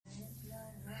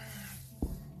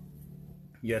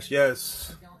Yes,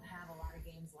 yes.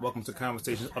 Welcome to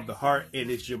Conversations of the Heart. It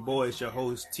is your boy, it's your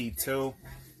host, T. Till.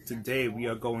 Today we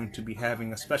are going to be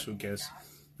having a special guest,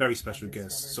 very special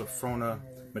guest, Sophrona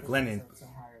McLennan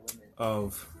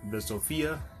of the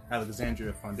Sophia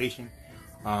Alexandria Foundation.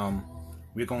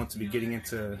 We're going to be getting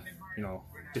into,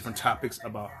 different topics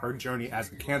about her journey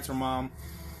as a cancer mom,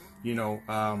 you know,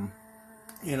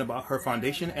 and about her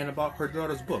foundation and about her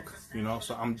daughter's book,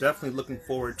 So I'm definitely looking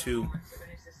forward to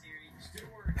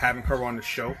having her on the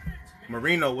show.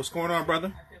 Marino, what's going on,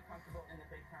 brother?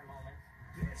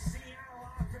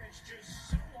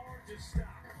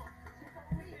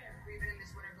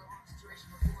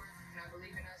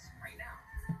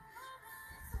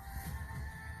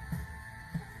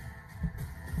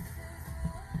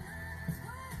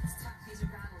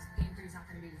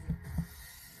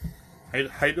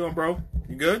 How you doing, bro?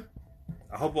 You good?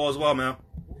 I hope all is well, man.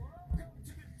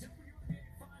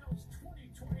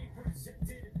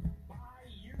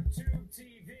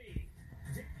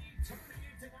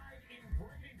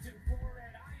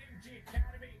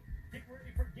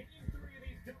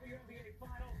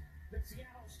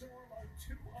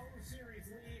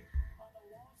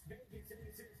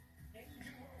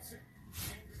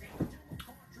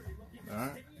 All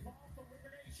right.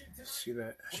 See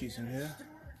that she's in here.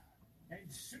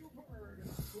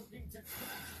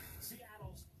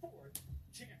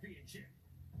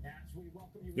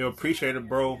 Yo, appreciate it,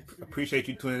 bro. Appreciate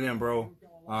you tuning in, bro.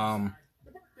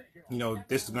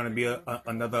 This is gonna be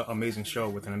another amazing show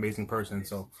with an amazing person.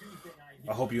 So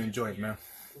I hope you enjoy it, man.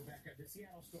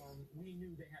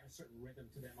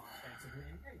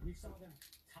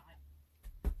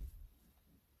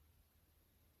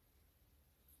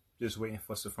 Just waiting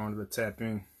for Sophrona to tap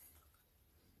in.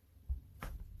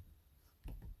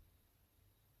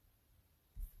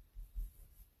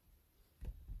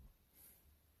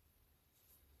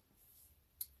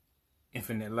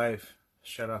 Infinite Life.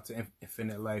 Shout out to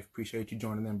Infinite Life. Appreciate you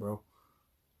joining in, bro.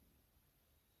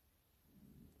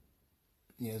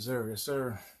 Yes, sir. Yes,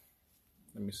 sir.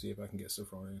 Let me see if I can get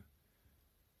Sophrona in.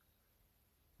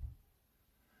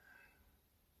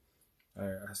 All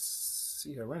right, I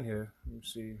see her in here. Let me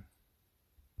see.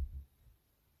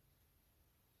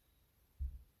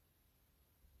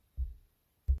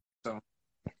 So,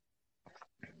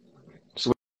 just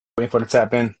waiting for the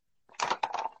tap in.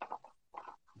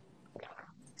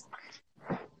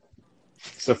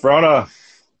 Sophrona.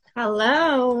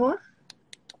 Hello.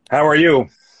 How are you?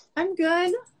 I'm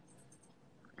good.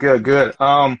 Good.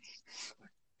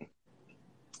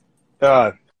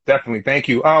 Definitely. Thank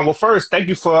you. Well, first, thank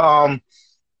you for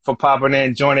popping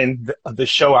in, joining the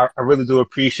show. I really do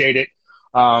appreciate it.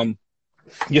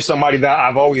 You're somebody that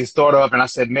I've always thought of, and I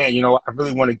said, man, I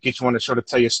really want to get you on the show to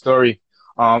tell your story,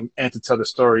 and to tell the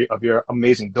story of your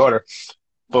amazing daughter.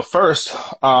 But first,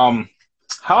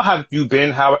 how have you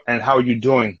been? How are you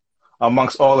doing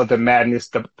amongst all of the madness,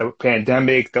 the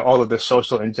pandemic, all of the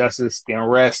social injustice, the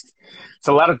unrest? It's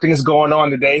a lot of things going on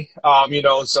today.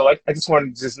 So I just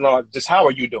wanted to just know, just how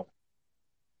are you doing?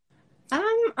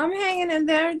 I'm hanging in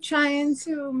there, trying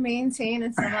to maintain.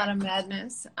 It's a lot of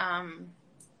madness.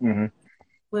 Mm-hmm.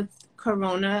 With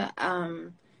Corona,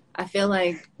 I feel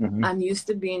like Mm-hmm. I'm used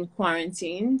to being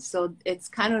quarantined, so it's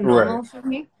kind of Right. normal for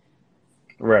me.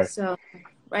 Right. So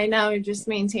right now, we're just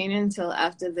maintaining until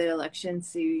after the election.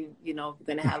 See, we're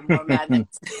gonna have more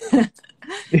madness.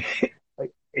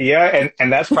 Yeah,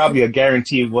 and that's probably a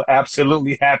guarantee will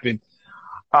absolutely happen.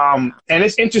 And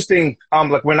it's interesting,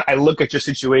 like when I look at your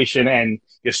situation and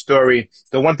your story,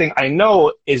 the one thing I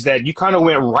know is that you kind of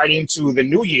went right into the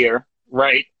new year,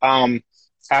 right?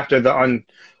 After the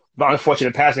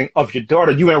unfortunate passing of your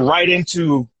daughter, you went right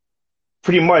into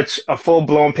pretty much a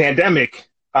full-blown pandemic.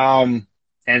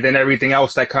 And then everything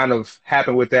else that kind of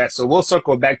happened with that. So we'll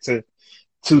circle back to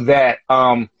that.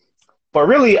 But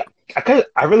really,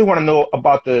 I really want to know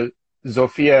about the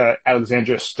Sophia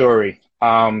Alexandria story.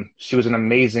 She was an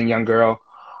amazing young girl.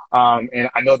 And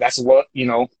I know that's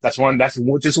that's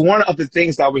just one of the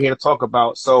things that we're here to talk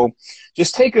about. So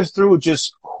just take us through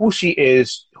just who she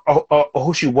is, or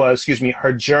who she was, excuse me,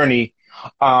 her journey,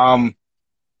 and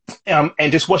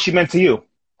just what she meant to you.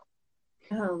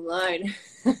 Oh Lord.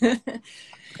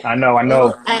 I know.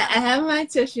 Well, I have my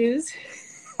tissues.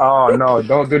 Oh no,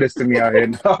 don't do this to me out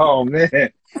here. Oh man.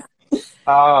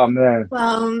 Oh man.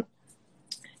 Well,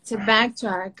 to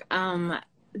backtrack, Yeah.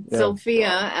 Sophia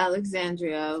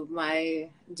Alexandria, my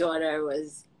daughter,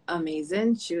 was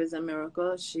amazing. She was a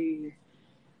miracle. She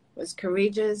was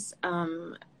courageous.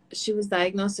 She was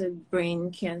diagnosed with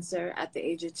brain cancer at the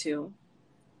age of 2.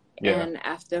 Yeah. And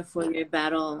after a 4-year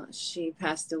battle, she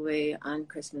passed away on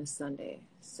Christmas Sunday,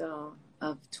 so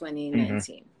of Mm-hmm.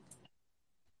 2019.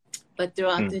 But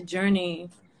throughout Mm. the journey,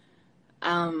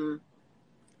 um,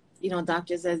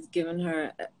 doctors has given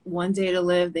her 1 day to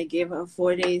live. They gave her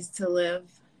 4 days to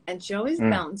live, and she always Mm.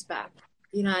 bounced back.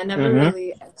 I never Mm-hmm.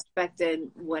 really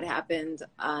expected what happened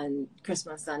on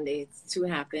Christmas Sunday to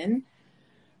happen.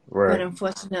 But Right.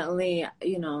 unfortunately,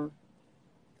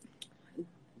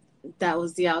 that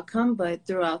was the outcome. But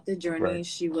throughout the Right. journey,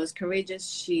 she was courageous.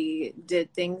 She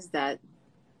did things that,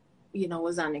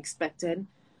 was unexpected.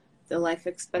 The life Mm-hmm.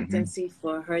 expectancy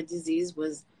for her disease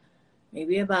was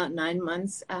maybe about 9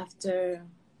 months after,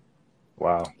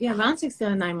 Wow. yeah, around 6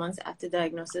 to 9 months after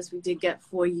diagnosis. We did get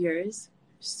 4 years.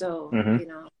 So,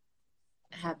 Mm-hmm.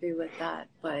 happy with that.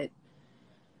 But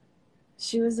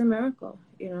she was a miracle.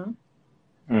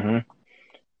 Mm-hmm.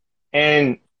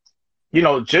 And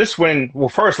just well,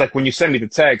 first, like when you sent me the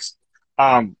text,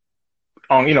 um,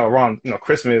 around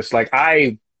Christmas, like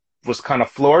I was kind of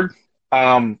floored,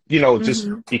 just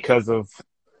Mm-hmm. because of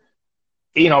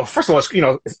first of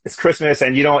all, it's Christmas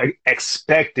and you don't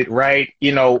expect it, right?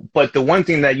 But the one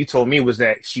thing that you told me was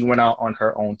that she went out on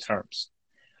her own terms.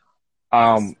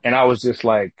 Yes. And I was just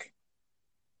like,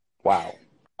 wow.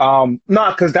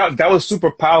 No, because that was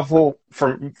super powerful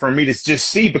for me to just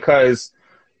see because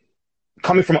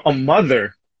coming from a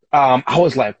mother, I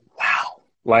was like, wow,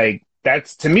 like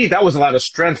that's to me that was a lot of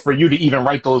strength for you to even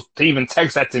write those to even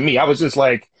text that to me. I was just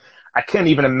like, I can't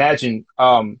even imagine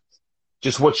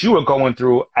just what you were going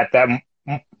through at that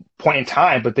point in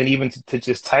time. But then even to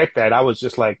just type that, I was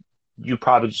just like, you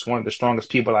probably just one of the strongest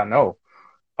people I know.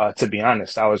 To be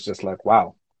honest, I was just like,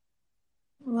 wow.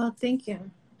 Well, thank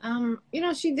you.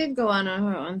 She did go on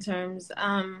her own terms.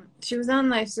 She was on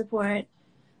life support.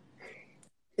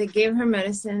 They gave her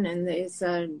medicine and they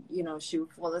said, she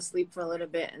would fall asleep for a little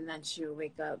bit and then she would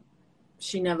wake up.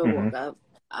 She never Hmm. woke up.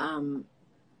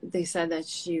 They said that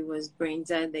she was brain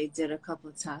dead. They did a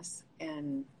couple of tests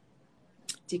and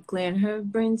declared her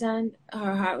brain dead.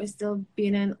 Her heart was still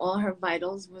beating. All her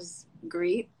vitals was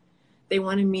great. They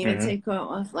wanted me to Hmm. take her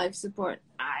off life support.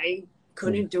 I Hmm.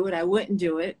 couldn't do it. I wouldn't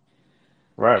do it.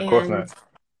 Right, of course And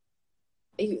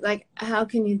not. like, how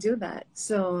can you do that?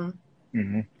 So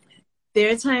Hmm.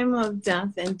 their time of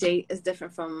death and date is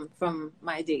different from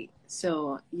my date.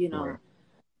 So Right,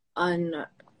 on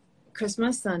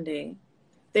Christmas Sunday,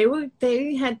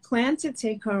 they had planned to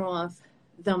take her off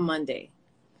the Monday.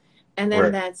 And then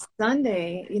right. that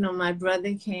Sunday, my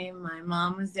brother came, my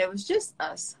mom was there, it was just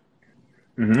us.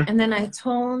 Hmm. And then I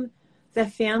told the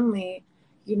family,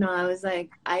 I was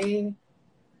like,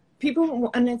 people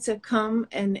wanted to come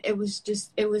and it was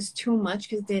too much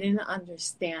because they didn't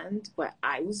understand what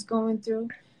I was going through.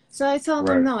 So I told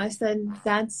them Right. no. I said,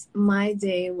 that's my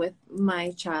day with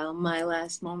my child, my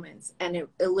last moments. And it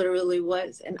literally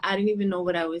was. And I didn't even know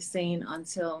what I was saying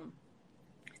until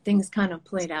things kind of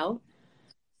played out.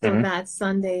 So Hmm. that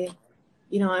Sunday,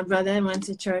 my brother went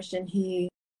to church and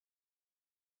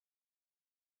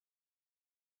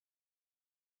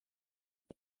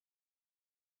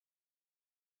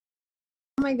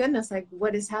oh my goodness, like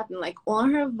what is happening? Like all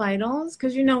her vitals,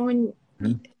 because when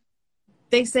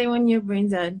they say when your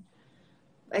brain's dead,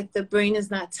 like the brain is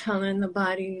not telling the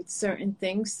body certain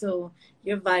things, so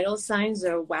your vital signs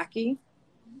are wacky.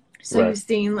 So you're Right.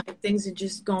 seeing like things are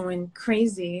just going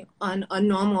crazy on a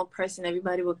normal person.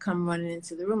 Everybody would come running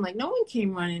into the room. Like no one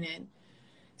came running in.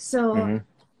 So Hmm.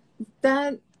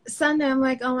 that Sunday, I'm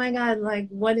like, oh my God, like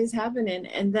what is happening?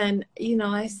 And then,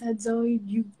 I said, Zoe,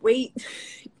 you wait.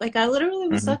 Like I literally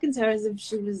was Hmm. talking to her as if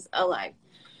she was alive.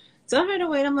 So I heard her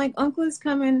wait. I'm like, Uncle is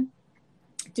coming.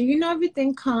 Do you know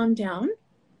everything calmed down?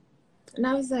 And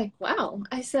I was like, wow.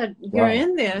 I said, you're Wow.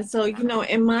 in there. So,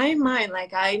 in my mind,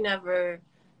 like I never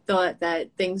thought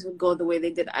that things would go the way they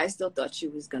did. I still thought she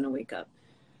was going to wake up.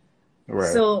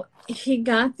 Right. So he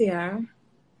got there.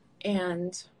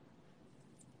 And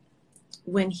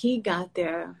when he got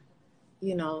there,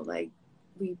 like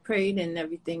we prayed and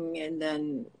everything. And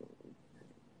then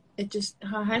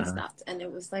her heart Uh-huh. stopped. And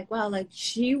it was like, wow, like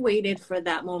she waited for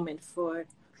that moment for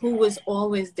who was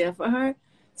always there for her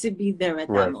to be there at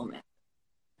that Right. moment.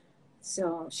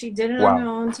 So she did it on her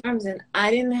Wow. own terms, and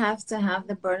I didn't have to have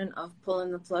the burden of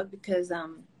pulling the plug because,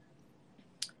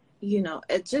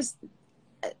 it just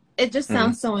Hmm.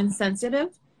 sounds so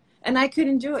insensitive, and I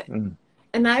couldn't do it, Hmm.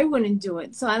 and I wouldn't do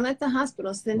it. So I let the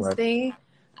hospital, since Right. they,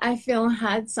 I feel,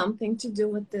 had something to do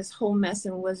with this whole mess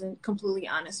and wasn't completely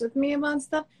honest with me about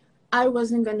stuff. I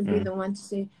wasn't going to be Hmm. the one to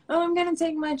say, "Oh, I'm going to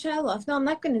take my child off." No, I'm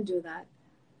not going to do that.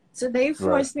 So they Right.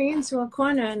 forced me into a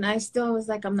corner, and I still was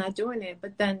like, I'm not doing it.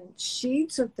 But then she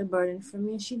took the burden for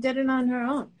me. She did it on her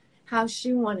own, how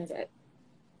she wanted it.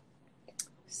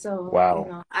 So,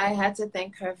 Wow. I had to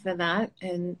thank her for that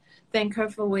and thank her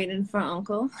for waiting for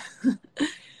Uncle.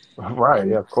 Right.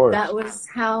 Yeah, And of course. that was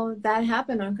how that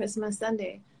happened on Christmas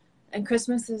Sunday. And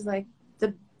Christmas is like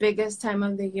the biggest time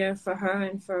of the year for her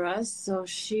and for us. So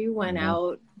she went Hmm.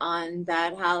 out on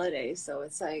that holiday. So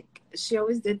it's like she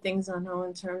always did things on her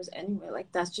own terms anyway.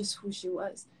 Like that's just who she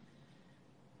was.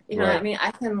 I Right. mean,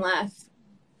 I can laugh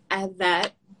at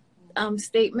that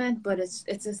statement, but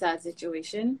it's a sad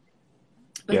situation.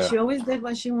 But Yeah. she always did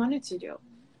what she wanted to do.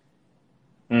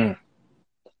 Mm.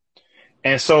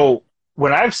 And so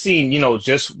when I've seen,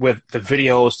 just with the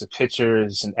videos, the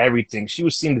pictures and everything, she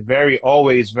was seemed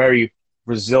always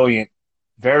resilient,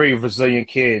 very resilient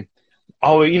kid.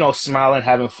 Always, smiling,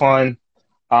 having fun.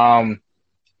 Um,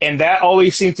 and that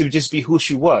always seemed to just be who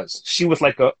she was. She was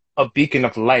like a beacon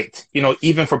of light,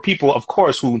 even for people, of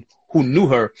course, who knew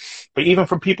her, but even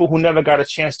for people who never got a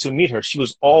chance to meet her, she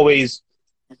was always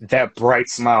that bright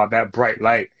smile, that bright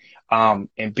light,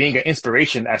 and being an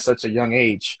inspiration at such a young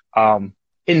age,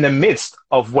 in the midst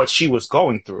of what she was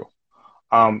going through.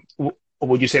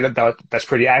 Would you say that's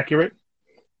pretty accurate?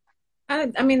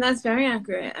 I mean, that's very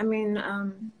accurate. I mean,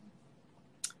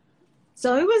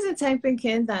 Zoe was a type of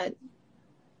kid that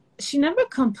she never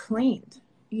complained,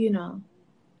 you know,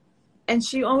 and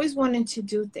she always wanted to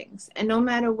do things. And no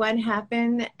matter what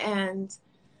happened and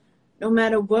no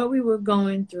matter what we were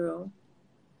going through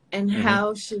and Hmm.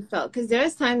 how she felt, because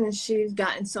there's times that she's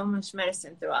gotten so much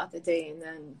medicine throughout the day and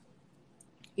then,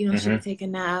 she Hmm. would take a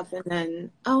nap and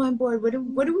then, oh, I'm bored.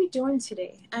 What are we doing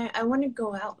today? I want to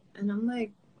go out. And I'm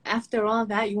like, after all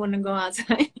that, you want to go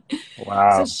outside?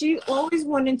 So Wow. she always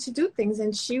wanted to do things,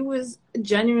 and she was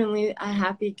genuinely a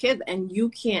happy kid. And you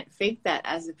can't fake that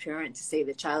as a parent to say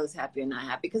the child is happy or not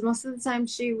happy, because most of the time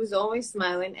she was always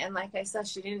smiling. And like I said,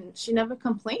 she never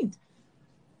complained.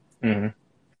 Hmm.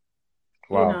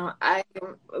 Wow. I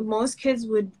most kids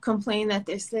would complain that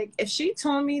they're sick. If she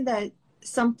told me that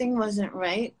something wasn't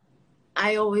right,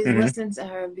 I always Hmm. listened to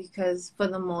her because for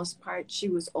the most part, she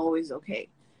was always okay.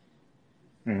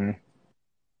 Hmm.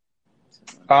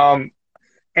 Um,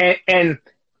 and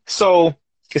so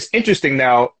it's interesting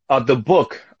now, the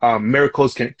book,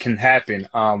 Miracles Can Happen.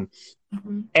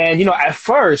 Mm-hmm. And at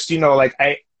first, like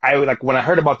I like when I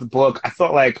heard about the book, I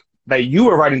thought like that you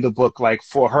were writing the book like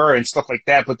for her and stuff like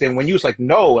that. But then when you was like,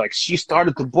 no, like she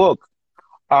started the book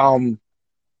um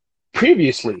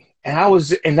previously, and I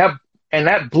was and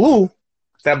that blew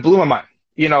my mind.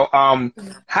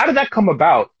 How did that come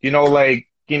about? Like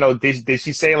did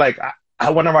she say like I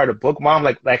want to write a book, mom?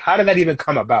 Like how did that even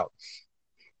come about?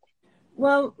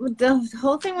 Well, the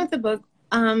whole thing with the book,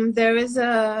 there is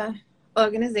a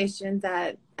organization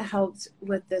that helped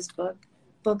with this book,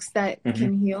 Books That Hmm.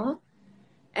 Can Heal,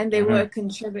 and they were Hmm. a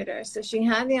contributor. So she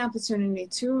had the opportunity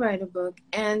to write a book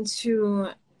and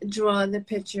to draw the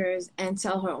pictures and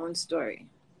tell her own story.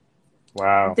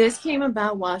 Wow. This came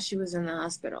about while she was in the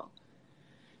hospital.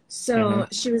 Hmm. So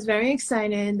she was very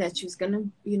excited that she was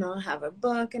going to, have a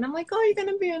book. And I'm like, oh, you're going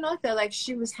to be an author. Like,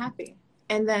 she was happy.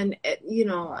 And then,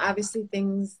 obviously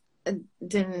things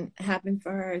didn't happen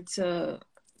for her to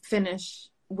finish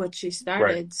what she Right.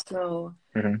 started. So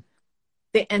Hmm.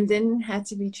 the ending had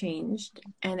to be changed.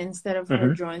 And instead of her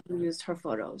Hmm. drawing, we used her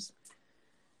photos.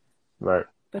 Right.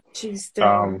 But she's still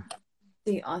Um,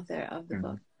 the author of the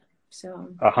book.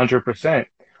 So, 100%.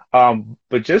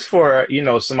 But just for,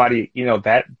 somebody,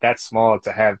 that small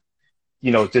to have,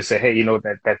 just say, hey,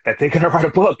 that they're gonna write a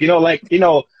book, like,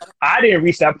 I didn't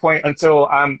reach that point until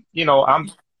I'm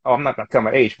not gonna tell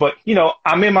my age, but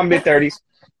I'm in my mid-30s.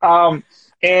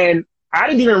 And I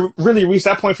didn't even really reach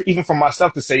that point even for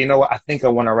myself to say, what, I think I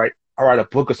write a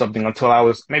book or something until I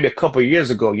was maybe a couple of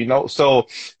years ago, So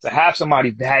to have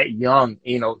somebody that young,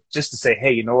 just to say,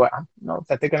 hey, you know what,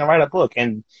 that they're gonna write a book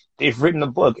and they've written a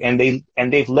book and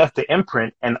they've left the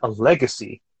imprint and a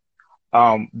legacy,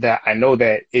 that I know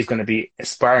that is going to be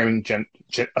inspiring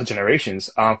generations.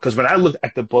 Because when I looked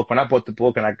at the book, when I bought the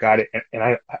book and I got it,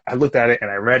 and I looked at it and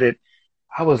I read it,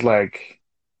 I was like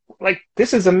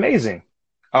this is amazing.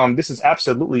 This is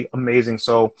absolutely amazing.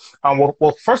 So,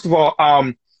 well, first of all,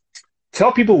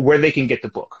 tell people where they can get the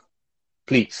book,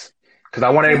 please, because I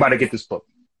want everybody to well, get this book.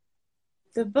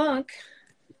 the book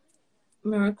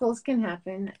Miracles Can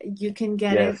Happen. You can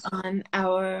get it Yes. on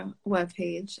our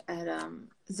webpage at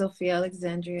Sophia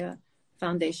Alexandria Hmm.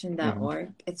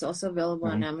 Foundation.org. It's also available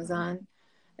on Hmm. Amazon.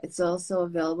 It's also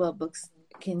available at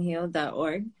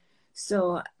bookscanheal.org.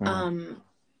 So, Hmm.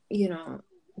 you know,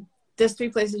 there's three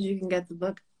places you can get the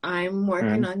book. I'm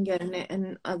working Mm-hmm. on getting it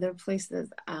in other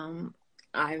places. I'm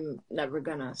never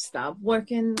gonna stop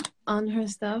working on her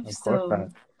stuff. Of course So not.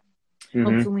 Mm-hmm.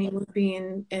 hopefully it will be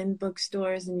in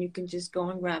bookstores and you can just go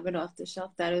and grab it off the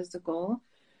shelf. That is the goal.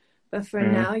 But for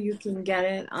Mm-hmm. now, you can get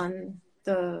it on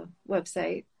the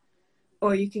website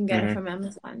or you can get it Mm-hmm. from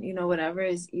Amazon. Whatever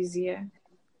is easier.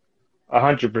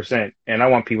 100%. And I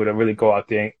want people to really go out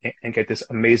there and get this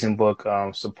amazing book,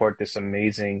 support this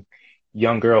amazing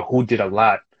young girl who did a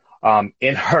lot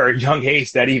in her young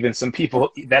age that even some people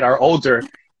that are older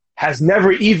has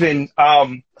never even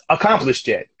accomplished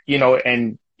yet,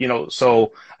 and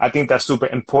so I think that's super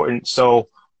important. So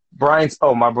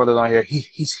my brother's on here.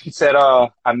 He said,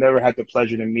 I've never had the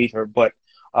pleasure to meet her, but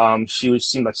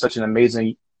seemed like such an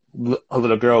amazing a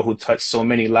little girl who touched so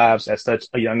many lives at such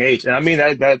a young age. And I mean,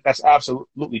 that's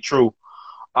absolutely true.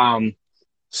 Um,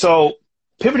 so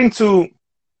pivoting to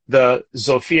the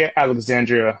Zofia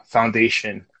Alexandria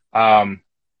Foundation, when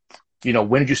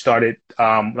did you start it?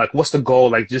 Like, what's the goal?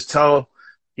 Like, just tell,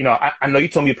 I know you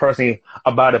told me personally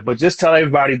about it, but just tell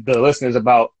everybody, the listeners,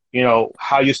 about,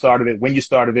 how you started it, when you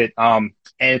started it, and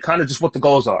kind of just what the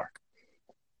goals are.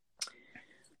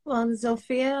 Well, the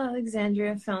Zofia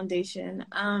Alexandria Foundation.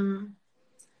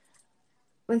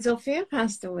 When Zofia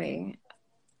passed away,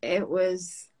 it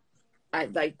was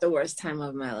like the worst time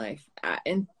of my life.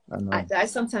 And I know. I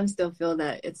sometimes still feel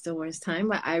that it's the worst time,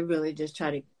 but I really just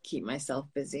try to keep myself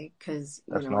busy because,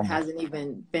 That's it normal. hasn't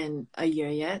even been a year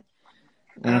yet.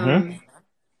 Mm-hmm.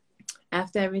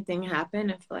 After everything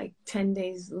happened, if like 10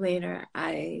 days later,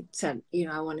 I said,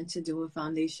 I wanted to do a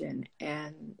foundation.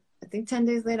 And I think 10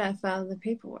 days later, I filed the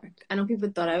paperwork. I know people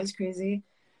thought I was crazy.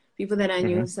 People that I Mm-hmm.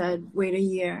 knew said, wait a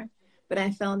year. But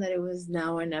I felt that it was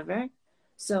now or never.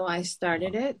 So I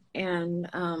started it. And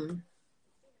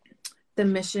the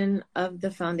mission of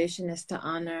the foundation is to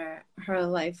honor her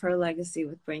life, her legacy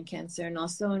with brain cancer, and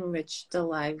also enrich the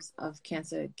lives of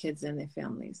cancer kids and their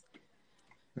families.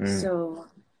 Mm. So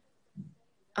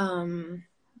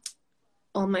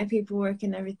all my paperwork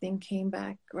and everything came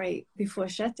back right before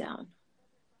shutdown.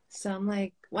 So I'm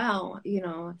like, wow,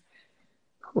 Look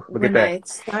at when that. I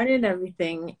started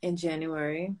everything in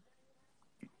January,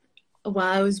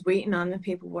 while I was waiting on the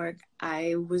paperwork,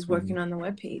 I was Mm-hmm. working on the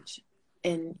webpage.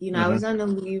 And, I Mm-hmm. was on a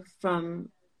leave from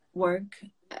work,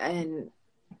 and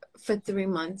for 3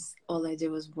 months, all I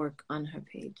did was work on her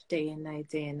page day and night,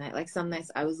 day and night. Like some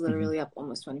nights I was literally up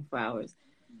almost 24 hours.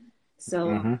 So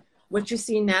Mm-hmm. what you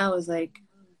see now is like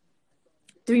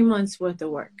 3 months worth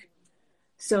of work.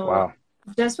 So Wow.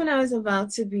 just when I was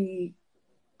about to be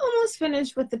almost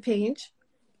finished with the page,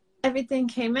 everything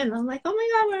came in. I'm like, oh my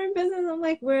God, we're in business. I'm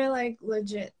like, we're like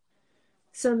legit.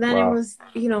 So then it Wow. was,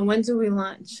 when do we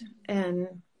launch?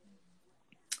 And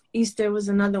Easter was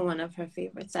another one of her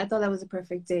favorites. I thought that was a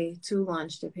perfect day to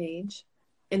launch the page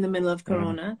in the middle of Mm-hmm.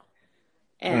 Corona.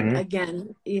 And Mm-hmm.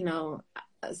 again,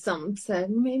 some said,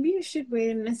 maybe you should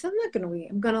wait. And I said, I'm not going to wait.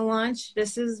 I'm going to launch.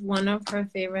 This is one of her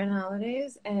favorite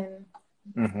holidays. And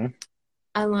Mm-hmm.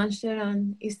 I launched it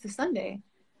on Easter Sunday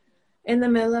in the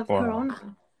middle of Wow.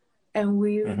 Corona. And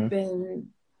we've Mm-hmm.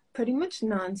 been pretty much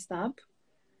nonstop.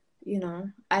 I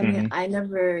mean, Mm-hmm. I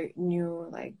never knew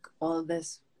like all of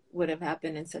this would have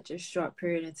happened in such a short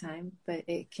period of time, but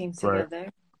it came Right.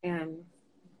 together, and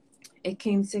it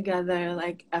came together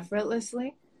like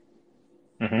effortlessly.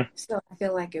 Mm-hmm. So I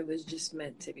feel like it was just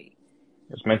meant to be.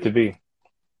 It's meant to be.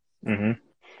 Mm-hmm.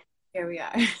 Here we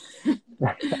are.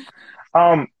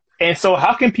 Um, and so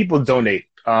how can people donate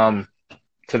to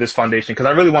this foundation? Because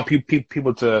I really want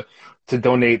people to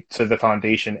donate to the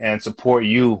foundation and support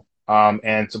you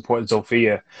and support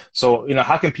Zofia. So,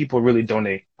 how can people really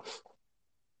donate?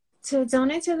 To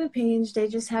donate to the page, they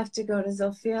just have to go to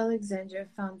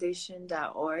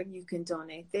ZophiaAlexandriaFoundation.org. You can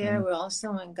donate there. Mm-hmm. We're also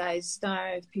on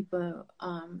GuideStar if people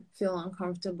feel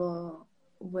uncomfortable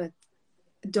with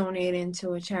donating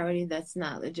to a charity that's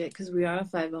not legit, because we are a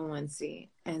 501c,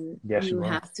 and Yes, you you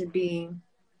are. have to be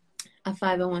a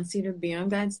 501c to be on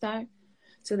GuideStar.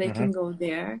 So they Mm-hmm. can go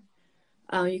there.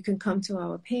 You can come to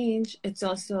our page. It's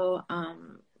also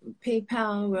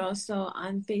PayPal. We're also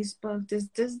on Facebook.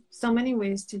 There's so many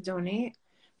ways to donate,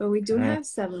 but we do Mm-hmm. have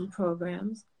 7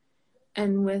 programs.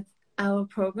 And with our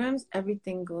programs,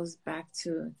 everything goes back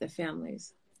to the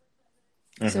families.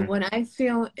 So Mm-hmm. what I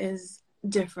feel is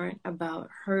different about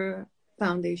her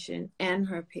foundation and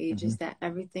her page Mm-hmm. is that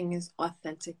everything is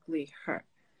authentically her.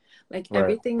 Like Right.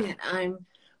 everything that I'm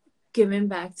giving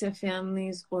back to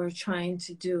families or trying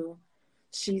to do,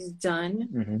 she's done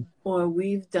Mm-hmm. or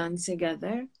we've done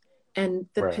together, and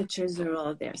the Right. pictures are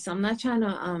all there. So I'm not trying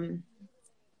to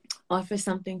offer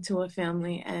something to a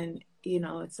family and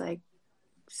it's like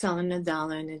selling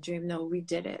 $1 in a dream. No, we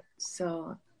did it.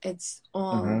 So it's Hmm.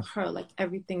 all her. Like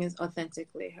everything is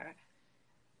authentically her.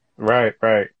 Right,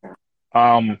 right.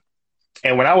 Um,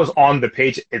 And when I was on the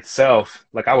page itself,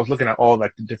 like I was looking at all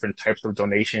like the different types of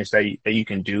donations that you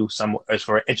can do. Some is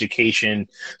for education,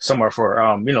 some are for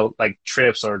like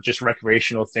trips or just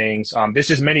recreational things. There's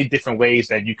just many different ways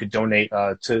that you could donate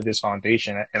to this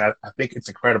foundation, and I think it's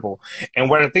incredible. And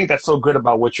what I think that's so good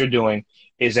about what you're doing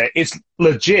is that it's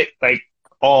legit like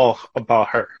all about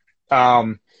her.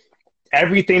 Um,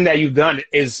 Everything that you've done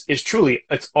is truly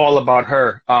it's all about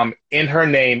her in her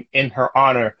name, in her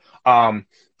honor,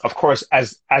 of course,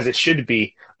 as it should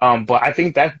be. But I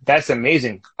think that that's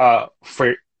amazing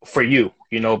for you,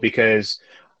 because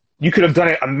you could have done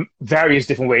it various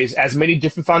different ways, as many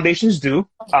different foundations do,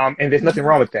 and there's nothing Mhm.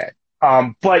 wrong with that.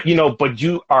 But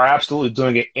you are absolutely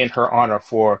doing it in her honor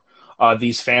for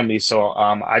these families. So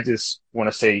I just want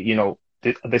to say,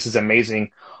 this is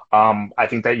amazing. I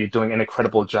think that you're doing an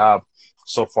incredible job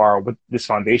so far with this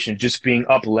foundation, just being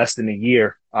up less than a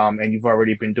year, and you've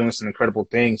already been doing some incredible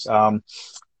things.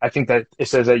 I think that it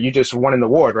says that you just won an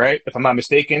award, right? If I'm not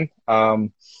mistaken.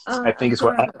 I think it's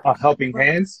what For Helping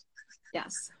Hands.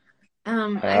 yes.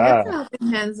 I got the Ah. Helping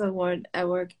Hands Award at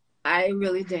work. I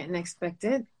really didn't expect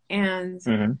it. And,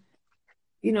 Hmm.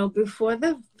 before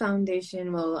the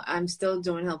foundation, well, I'm still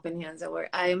doing Helping Hands at work.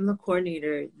 I am the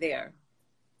coordinator there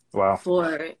Wow.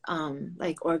 for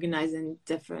like organizing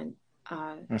different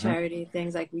Hmm. charity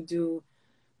things. Like we do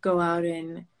go out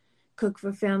and cook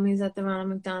for families at the Ronald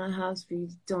McDonald House. We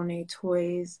donate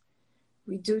toys.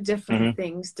 We do Hmm. different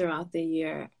things throughout the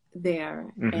year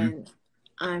there. Hmm. And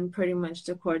I'm pretty much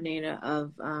the coordinator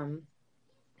of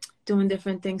doing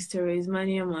different things to raise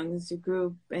money amongst the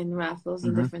group and raffles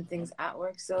and Hmm. different things at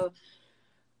work. So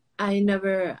I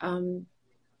never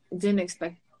didn't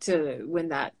expect to win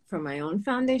that for my own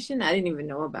foundation. I didn't even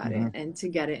know about it. Hmm. And to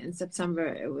get it in September,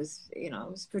 it was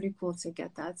pretty cool to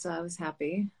get that. So I was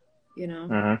happy, you know.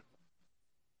 Hmm.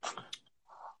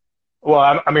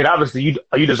 Well, I mean, obviously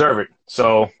you deserve it.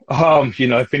 So,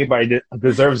 if anybody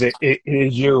deserves it, it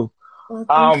is you. Well, thank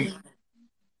Um, you.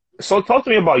 so talk to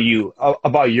me about you,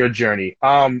 about your journey.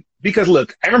 Because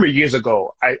look, I remember years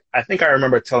ago, I think I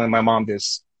remember telling my mom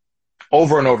this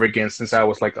over and over again since I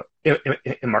was like in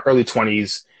my early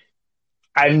 20s.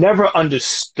 I never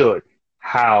understood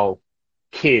how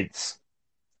kids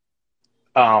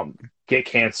um, get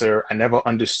cancer. I never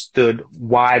understood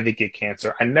why they get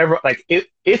cancer. I never like it.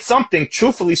 It's something.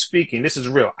 Truthfully speaking, this is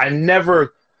real. I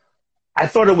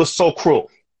thought it was so cruel.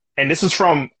 And this is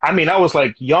from. I mean, I was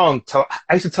like young.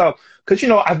 I used to tell because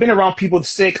I've been around people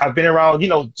sick. I've been around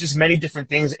just many different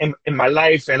things in my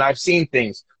life, and I've seen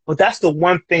things. But that's the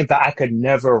one thing that I could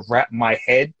never wrap my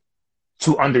head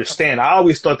to understand. I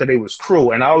always thought that it was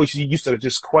cruel, and I always used to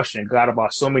just question God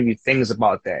about so many things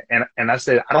about that. And I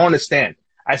said, I don't understand.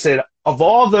 I said, of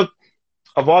all the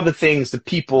things, the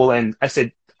people, and I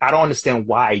said, I don't understand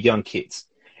why young kids.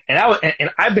 And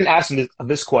I've been asking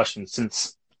this question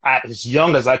since as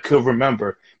young as I could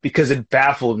remember because it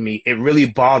baffled me. It really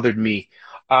bothered me.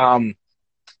 Um,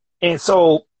 and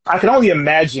so I can only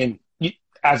imagine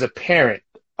as a parent,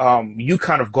 you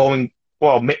kind of going,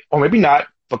 well, or maybe not,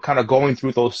 but kind of going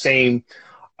through those same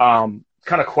kind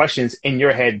of questions in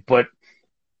your head. But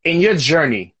in your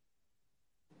journey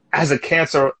as a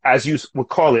cancer, as you would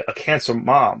call it, a cancer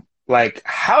mom, like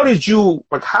how were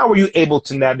you able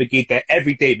to navigate that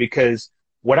every day? Because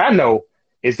what I know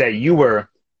is that you were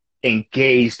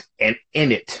engaged and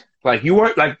in it. Like you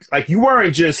weren't like you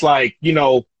weren't just like,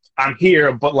 I'm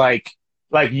here, but like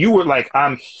you were like,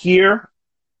 I'm here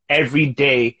every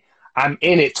day. I'm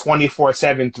in it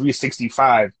 24/7,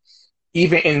 365.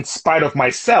 Even in spite of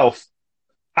myself,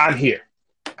 I'm here.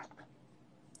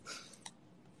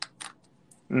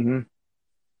 Hmm.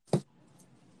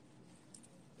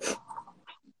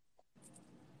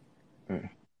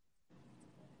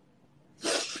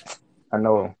 I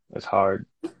know it's hard.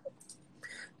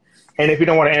 And if you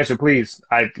don't want to answer, please,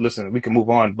 I listen, we can move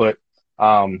on. But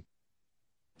um,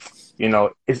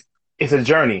 it's a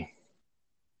journey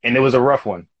and it was a rough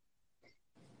one.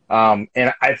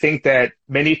 And I think that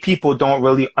many people don't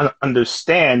really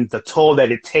understand the toll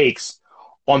that it takes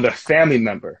on the family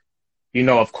member.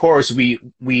 Of course,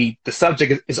 the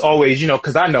subject is always,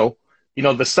 because I know,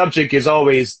 the subject is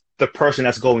always the person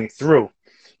that's going through,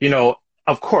 you know,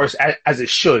 of course, as it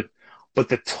should, but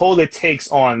the toll it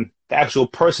takes on the actual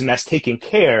person that's taking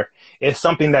care is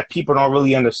something that people don't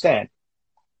really understand,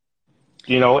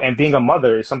 and being a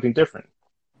mother is something different.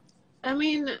 I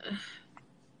mean,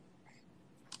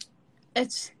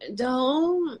 it's the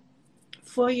whole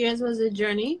 4 years was a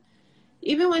journey.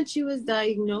 even when she was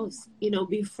diagnosed,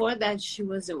 before that she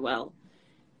wasn't well.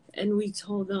 And we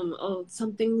told them, oh,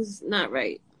 something's not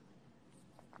right.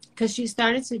 Because she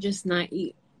started to just not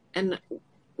eat. And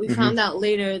we Mm-hmm. found out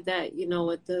later that,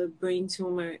 with the brain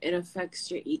tumor, it affects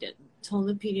your eating. Told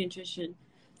the pediatrician,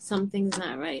 something's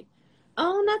not right.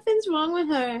 Oh, nothing's wrong with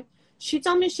her. She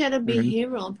told me she had a Mm-hmm.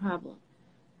 behavioral problem.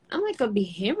 I'm like, a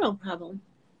behavioral problem?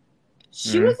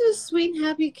 She Mm-hmm. was a sweet,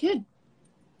 happy kid.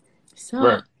 So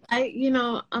Right.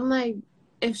 I'm like,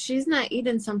 if she's not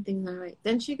eating something not right,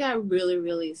 then she got really,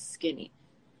 really skinny.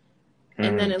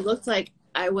 And then Mm-hmm. it looked like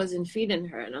I wasn't feeding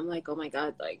her. And I'm like, oh my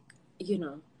God, like,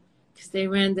 because they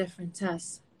ran different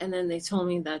tests. And then they told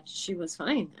me that she was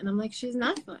fine. And I'm like, she's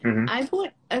not fine. Mm-hmm. I bought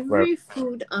Right. every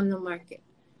food on the market.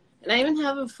 And I even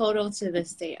have a photo to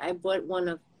this day. I bought one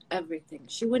of everything.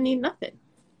 She wouldn't eat nothing.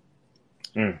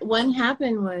 Mm. What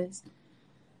happened was,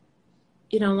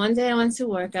 one day I went to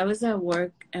work. I was at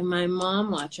work and my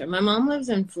mom watched her. My mom lives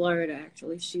in Florida,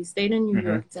 actually. She stayed in New Mm-hmm.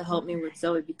 York to help me with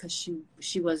Zoe because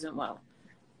she wasn't well.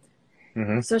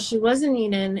 Mm-hmm. So she wasn't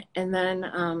eating. And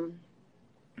then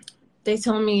they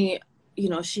told me,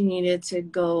 she needed to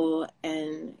go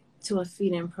and to a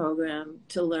feeding program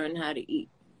to learn how to eat.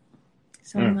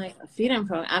 So I'm Mm. like, a feeding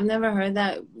program? I've never heard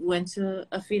that. Went to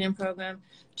a feeding program,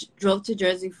 drove to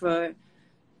Jersey for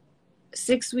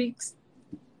 6 weeks.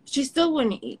 She still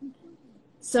wouldn't eat.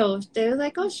 So they were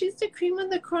like, oh, she's the cream of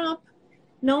the crop.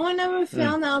 No one ever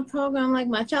found our program. Like,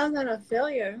 my child's not a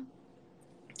failure.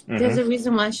 There's Mm-hmm. a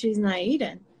reason why she's not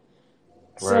eating.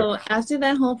 Right. So after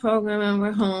that whole program, and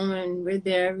we're home and we're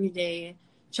there every day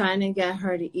trying to get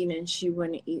her to eat, and she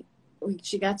wouldn't eat.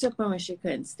 She got to a point where she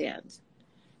couldn't stand.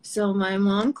 So my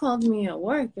mom called me at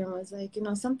work and was like,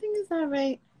 something is not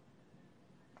right.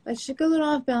 Like, she got a little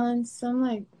off balance. So I'm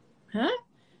like, huh?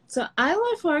 So I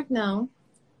left work now.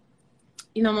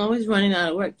 I'm always running out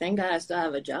of work. Thank God I still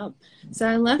have a job. So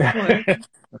I left work.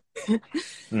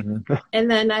 Mm-hmm. And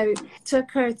then I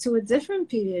took her to a different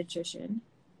pediatrician.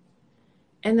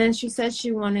 And then she said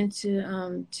she wanted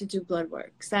to do blood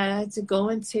work. So I had to go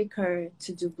and take her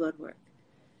to do blood work.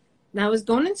 Now I was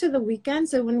going into the weekend,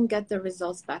 so I wouldn't get the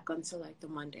results back until like the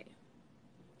Monday.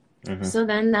 Mm-hmm. So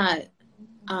then that,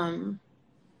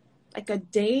 like a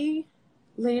day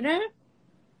later,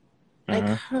 like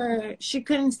she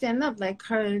couldn't stand up. Like,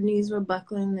 her knees were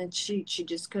buckling and she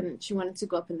just couldn't. She wanted to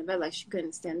go up in the bed, like she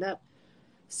couldn't stand up.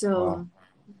 So Wow.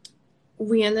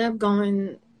 we ended up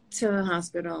going to a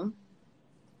hospital,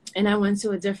 and I went to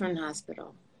a different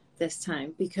hospital this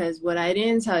time, because what I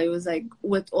didn't tell you was, like,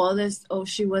 with all this, oh,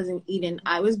 she wasn't eating,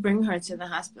 I was bringing her to the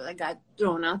hospital. I got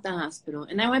thrown out the hospital,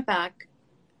 and I went back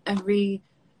every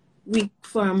week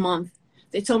for a month.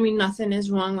 They told me nothing is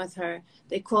wrong with her.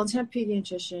 They called her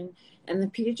pediatrician, and the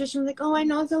pediatrician was like, oh, I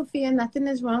know, Sophia, nothing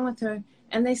is wrong with her.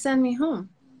 And they sent me home.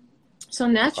 So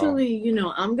naturally,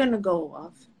 I'm going to go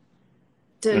off.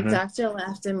 The Mm-hmm. doctor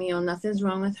laughed at me, oh, nothing's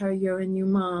wrong with her. You're a new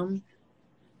mom.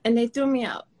 And they threw me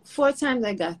out. 4 times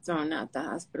I got thrown out the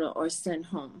hospital or sent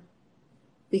home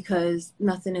because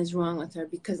nothing is wrong with her,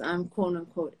 because I'm, quote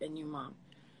unquote, a new mom.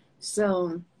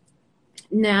 So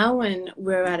now when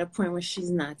we're at a point where she's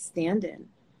not standing,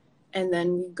 and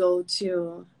then we go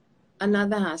to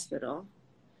another hospital,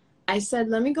 I said,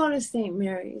 let me go to St.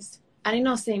 Mary's. I didn't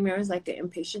know St. Mary's like an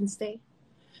inpatient stay.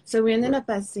 So we ended up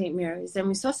at St. Mary's, and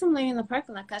we saw some lady in the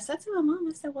parking lot. I said to my mom,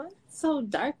 I said, what? It's so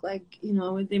dark, like,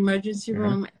 with the emergency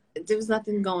room, there was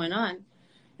nothing going on.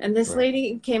 And this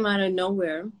lady came out of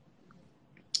nowhere.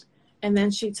 And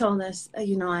then she told us, I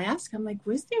asked her, I'm like,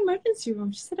 where's the emergency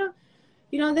room? She said,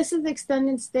 oh, this is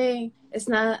extended stay. It's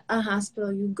not a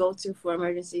hospital you go to for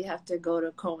emergency. You have to go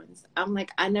to Cohen's. I'm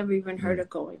like, I never even heard of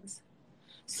Cohen's.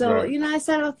 So, I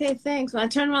said, okay, thanks. When I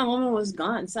turned around, the woman was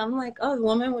gone. So I'm like, oh, the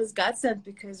woman was God sent,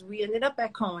 because we ended up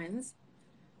at Cohen's.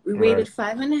 We waited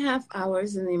 5.5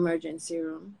 hours in the emergency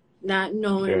room, not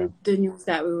knowing the news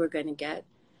that we were going to get.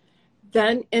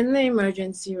 Then in the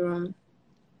emergency room,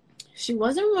 she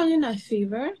wasn't running a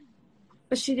fever,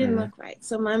 but she didn't look right.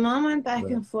 So my mom went back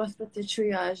and forth with the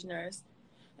triage nurse.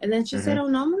 And then she said, oh,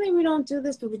 normally we don't do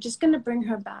this, but we're just going to bring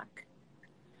her back.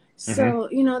 So,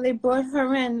 they brought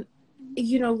her in.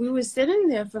 We were sitting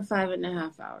there for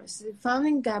 5.5 hours. We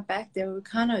finally got back there. We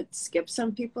kind of skipped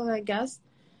some people, I guess.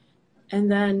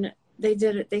 And then they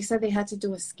did it. They said they had to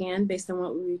do a scan based on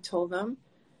what we told them.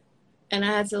 And I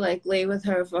had to lay with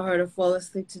her for her to fall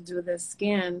asleep to do this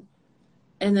scan.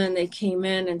 And then they came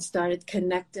in and started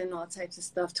connecting all types of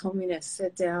stuff, told me to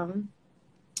sit down.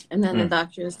 And then the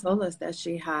doctors told us that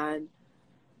she had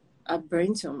a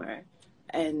brain tumor,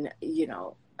 and,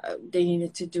 they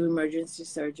needed to do emergency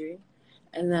surgery.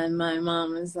 And then my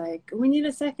mom was like, we need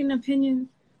a second opinion.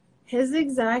 His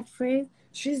exact phrase,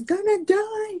 she's gonna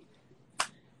die.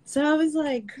 So I was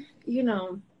like, you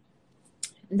know,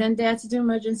 then they had to do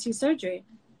emergency surgery,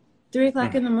 3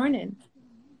 o'clock Mm. in the morning.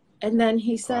 And then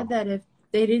he said Wow. that if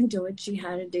they didn't do it, she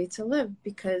had a day to live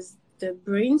because the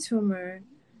brain tumor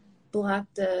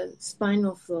blocked the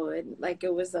spinal fluid, like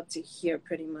it was up to here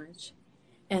pretty much.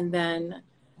 And then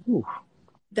Ooh.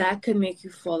 that could make you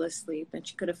fall asleep, and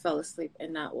she could have fell asleep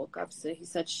and not woke up. So he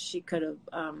said she could have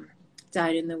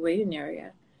died in the waiting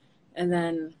area. And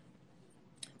then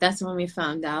that's when we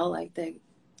found out like the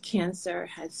cancer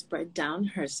had spread down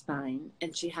her spine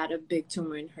and she had a big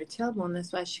tumor in her tailbone.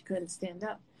 That's why she couldn't stand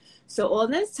up. So all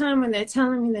this time when they're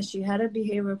telling me that she had a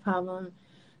behavior problem,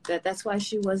 that's why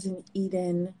she wasn't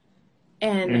eating,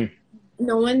 and Mm.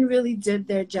 no one really did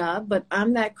their job, but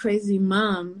I'm that crazy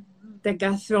mom that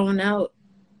got thrown out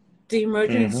the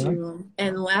emergency Mm-hmm. room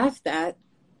and laughed at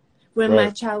when my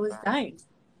Right. child was dying.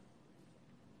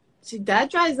 See,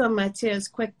 that dries up my tears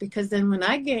quick because then when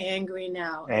I get angry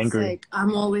now, it's Angry. like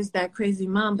I'm always that crazy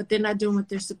mom, but they're not doing what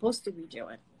they're supposed to be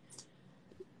doing.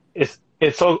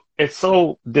 It's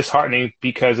so disheartening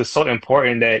because it's so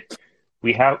important that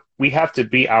we have to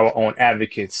be our own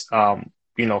advocates,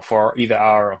 for either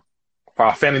our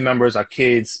family members, our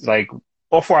kids, like,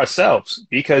 or for ourselves,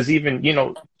 because even,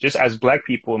 just as Black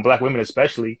people and Black women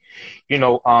especially,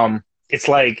 it's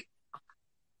like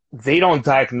they don't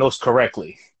diagnose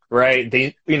correctly, right?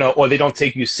 Or they don't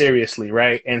take you seriously,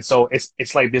 right? And so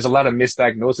it's like there's a lot of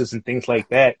misdiagnosis and things like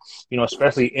that,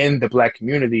 especially in the Black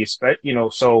community,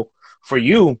 so for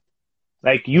you,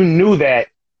 like, you knew that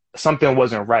something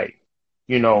wasn't right,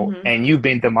 Mm-hmm. and you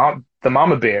being the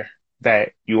mama bear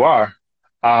that you are,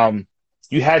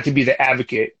 you had to be the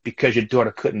advocate because your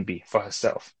daughter couldn't be for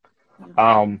herself.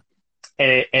 Yeah.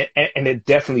 And it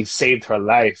definitely saved her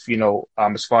life,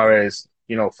 as far as,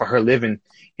 for her living,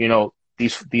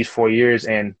 these 4 years.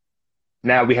 And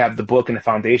now we have the book and the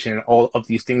foundation, and all of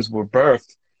these things were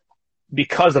birthed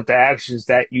because of the actions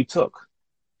that you took.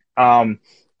 Um,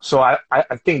 so I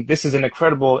think this is an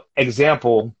incredible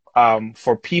example,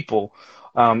 for people,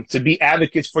 to be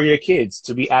advocates for your kids,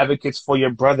 to be advocates for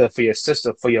your brother, for your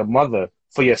sister, for your mother,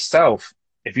 for yourself.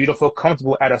 If you don't feel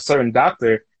comfortable at a certain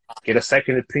doctor, get a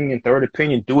second opinion, third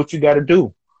opinion, do what you got to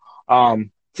do,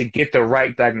 to get the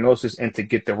right diagnosis and to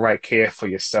get the right care for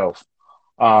yourself.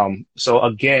 So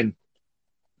again,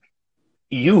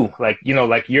 like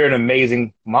you're an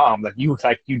amazing mom. Like you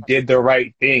did the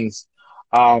right things.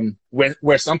 When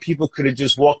where some people could have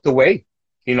just walked away,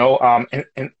 and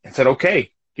said,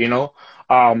 okay,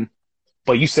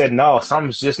 but you said, no,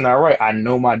 something's just not right. I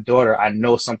know my daughter. I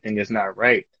know something is not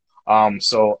right.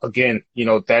 So again,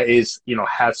 that is,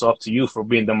 hats off to you for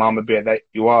being the mama bear that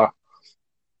you are.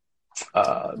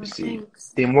 Let me Well, see.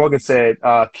 thanks. Dean Morgan said,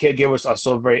 caregivers are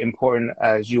so very important,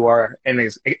 as you are an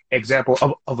example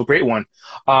of a great one.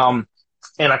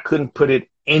 And I couldn't put it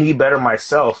any better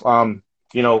myself,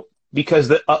 you know,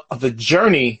 because of the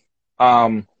journey,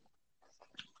 um,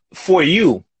 for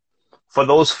you, for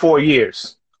those 4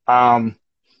 years, um,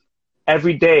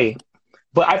 every day.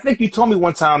 But I think you told me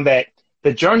one time that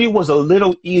the journey was a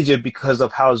little easier because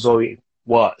of how Zoe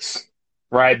was,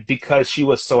 right? Because she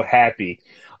was so happy,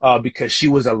 because she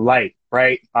was a light,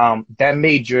 right? That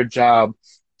made your job,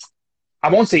 I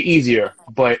won't say easier,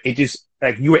 but it just,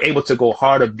 like, you were able to go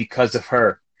harder because of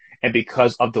her and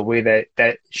because of the way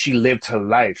that she lived her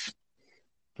life,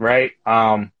 right?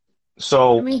 I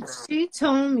So, mean, she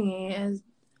told me as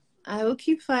I will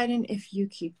keep fighting if you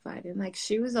keep fighting. Like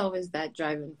she was always that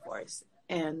driving force,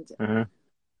 and mhm,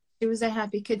 she was a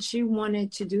happy kid. She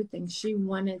wanted to do things. She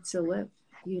wanted to live,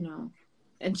 you know,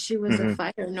 and she was a mhm,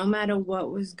 fighter. No matter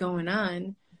what was going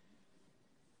on,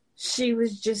 she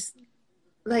was just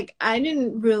like I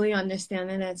didn't really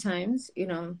understand it at times, you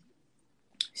know.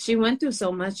 She went through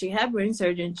so much. She had brain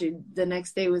surgery, and she the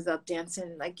next day was up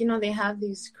dancing. Like, you know, they have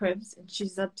these cribs and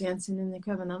she's up dancing in the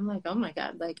crib, and I'm like, oh my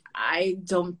God, like I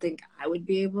don't think I would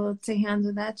be able to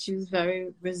handle that. She was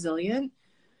very resilient.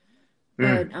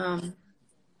 mm, But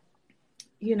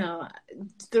you know,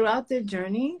 throughout the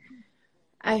journey,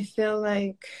 I feel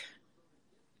like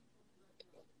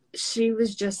she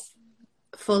was just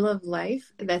full of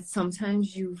life that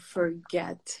sometimes you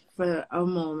forget for a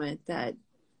moment that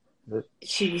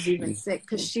she was even she, sick,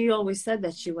 because she always said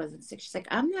that she wasn't sick. She's like,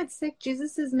 I'm not sick.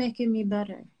 Jesus is making me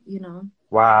better, you know?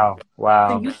 wow,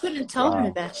 So wow, you couldn't tell her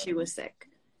wow, that she was sick.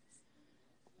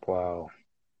 wow,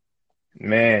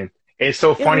 man. It's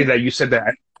so Yeah, funny that you said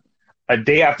that a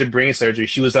day after brain surgery,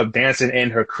 she was up dancing in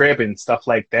her crib and stuff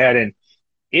like that. And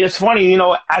it's funny,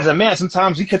 as a man,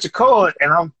 sometimes you catch a cold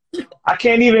and I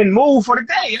can't even move for the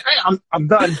day. I'm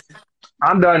done.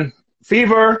 I'm done.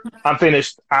 Fever, I'm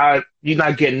finished. You're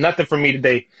not getting nothing from me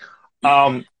today.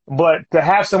 But to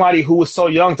have somebody who was so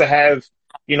young to have,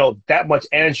 that much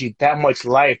energy, that much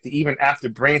life, to even after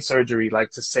brain surgery,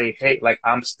 like to say, hey, like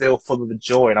I'm still full of the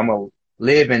joy and I'm gonna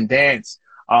live and dance.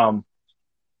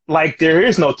 Like there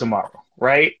is no tomorrow,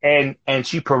 right? And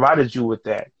she provided you with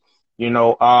that.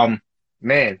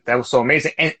 Man, that was so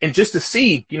amazing. And just to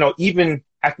see, even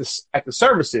at the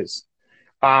services,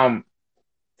 um,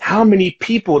 how many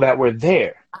people that were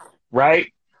there,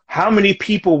 right? How many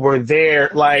people were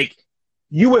there? Like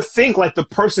you would think like the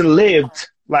person lived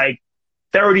like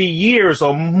 30 years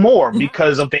or more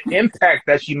because of the impact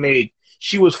that she made.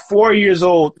 She was 4 years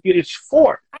old. It's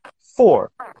four.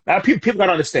 Now people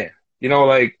gotta understand,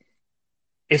 like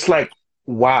it's like,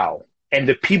 wow. And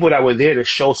the people that were there to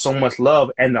show so much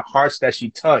love and the hearts that she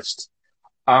touched,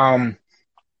 um,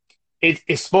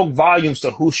 it spoke volumes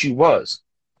to who she was.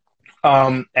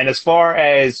 And as far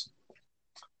as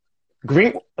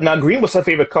green, now green was her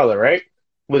favorite color, right?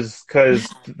 Was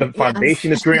because the Yes.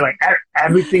 foundation is green, like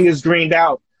everything is greened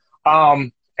out.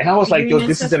 And I was like, Green yo, is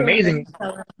this her is favorite amazing.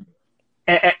 color.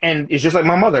 And it's just like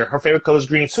my mother, her favorite color is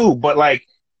green too. But like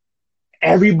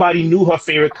everybody knew her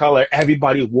favorite color,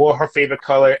 everybody wore her favorite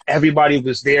color, everybody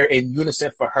was there in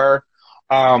unison for her.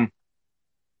 Um,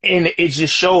 and it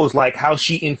just shows like how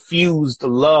she infused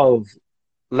love,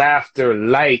 laughter,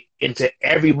 light into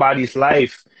everybody's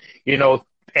life, you know,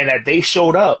 and that they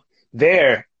showed up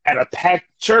there at a packed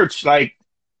church, like,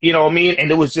 what I mean?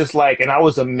 And it was just like, and I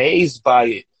was amazed by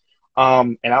it.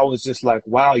 And I was just like,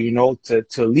 wow, to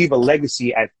leave a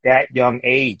legacy at that young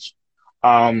age,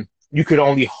 you could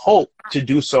only hope to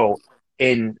do so.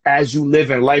 And as you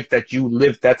live in life, that you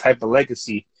live that type of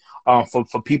legacy,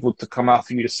 for people to come out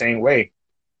for you the same way.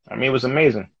 I mean, it was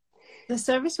amazing. The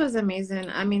service was amazing.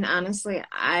 I mean, honestly,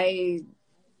 I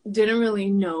didn't really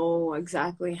know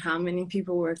exactly how many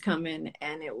people were coming,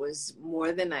 and it was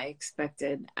more than I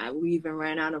expected. We even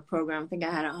ran out of program. I think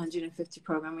I had 150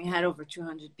 program. We had over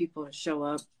 200 people show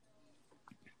up,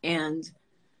 and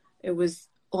it was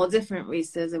all different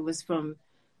races. It was from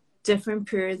different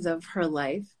periods of her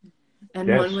life. And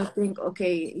one Yes. would think,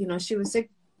 okay, she was sick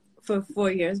for 4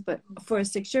 years, but for a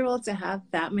 6-year-old to have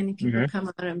that many people Hmm. come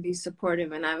out and be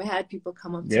supportive. And I've had people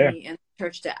come up to Yeah. me in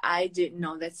church that I didn't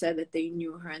know that said that they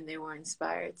knew her and they were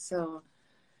inspired. So,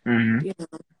 Hmm. you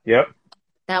know, Yep.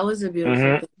 that was a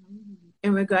beautiful Hmm. thing.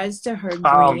 In regards to her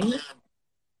Um. green, Hmm.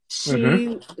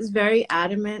 she is very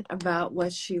adamant about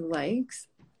what she likes.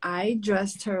 I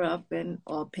dressed her up in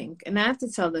all pink. And I have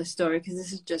to tell the story because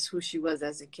this is just who she was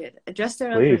as a kid. I dressed her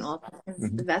up in Please. all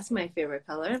pink. Hmm. That's my favorite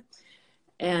color.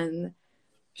 And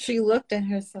she looked at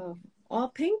herself, all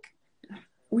pink?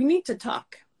 We need to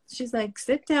talk. She's like,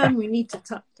 sit down, we need to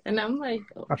talk. And I'm like,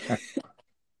 oh.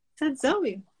 Said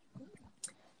Zoe.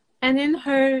 And in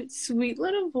her sweet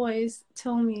little voice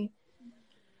told me,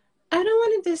 I don't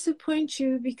want to disappoint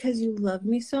you because you love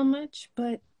me so much,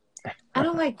 but I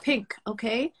don't like pink,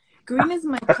 okay? Green is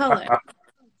my color.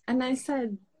 And I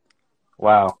said,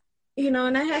 Wow.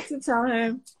 and I had to tell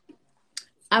her,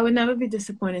 I would never be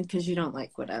disappointed because you don't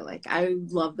like what I like. I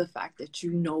love the fact that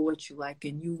you know what you like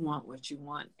and you want what you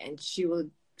want. And she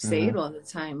would say Hmm. it all the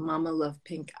time. Mama love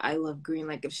pink. I love green.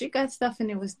 Like if she got stuff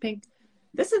and it was pink,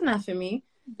 this is not for me.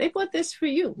 They bought this for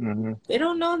you. Hmm. They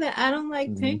don't know that I don't like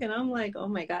Hmm. pink. And I'm like, oh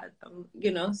my God.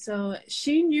 So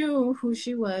she knew who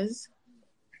she was.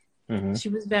 Hmm. She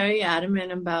was very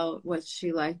adamant about what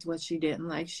she liked, what she didn't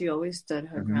like. She always stood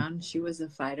her Hmm. ground. She was a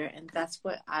fighter. And that's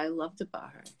what I loved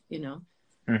about her.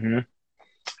 Hmm.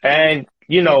 And And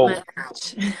get my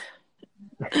match.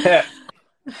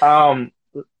 um,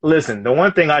 listen, the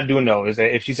one thing I do know is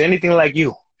that if she's anything like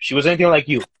you, she was anything like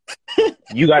you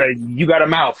got a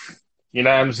mouth. You know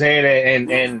what I'm saying?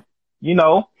 And you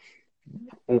know,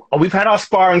 we've had our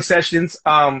sparring sessions.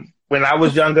 When I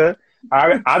was younger,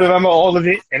 I remember all of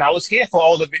it, and I was here for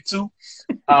all of it too.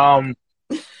 Um,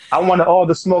 I wanted all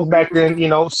the smoke back then,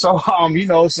 So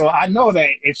so I know that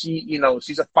if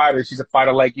she's a fighter, she's a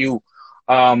fighter like you.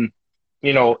 Um,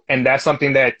 and that's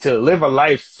something that to live a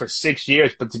life for 6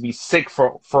 years, but to be sick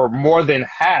for more than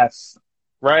half,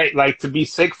 right? Like to be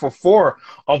sick for four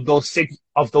of those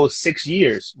 6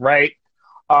 years, right?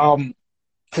 Um,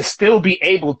 to still be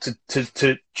able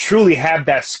to truly have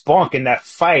that spunk and that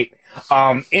fight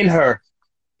in her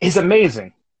is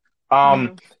amazing. Um,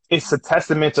 Yeah. it's a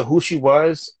testament to who she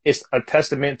was. It's a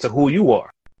testament to who you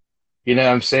are. You know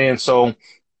what I'm saying? So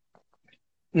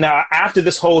now after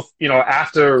this whole,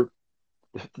 after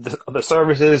the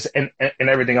services and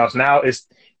everything else, now is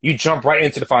you jump right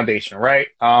into the foundation, right?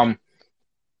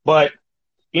 But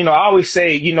I always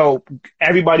say,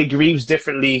 everybody grieves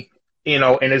differently.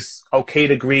 and it's okay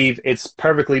to grieve. It's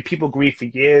perfectly, people grieve for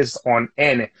years on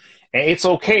end. And it's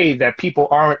okay that people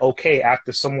aren't okay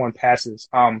after someone passes.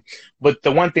 But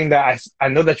the one thing that I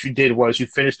know that you did was you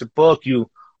finished the book, you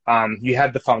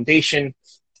had the foundation,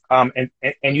 and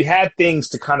you had things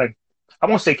to kind of, I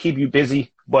won't say keep you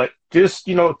busy, but just,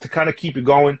 to kind of keep you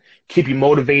going, keep you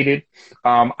motivated.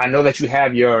 I know that you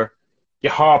have your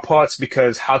hard parts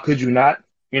because how could you not?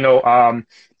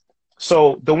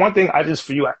 So the one thing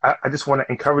for you, I just want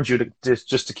to encourage you to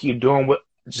just to keep doing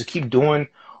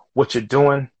what you're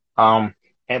doing.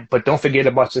 But don't forget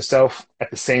about yourself at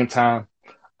the same time,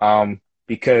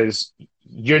 because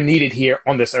you're needed here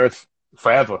on this earth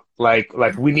forever. Like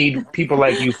we need people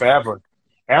like you forever.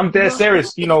 And I'm dead Well,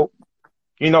 serious.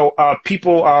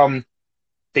 People,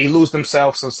 they lose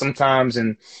themselves sometimes,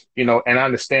 and I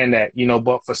understand that,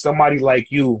 but for somebody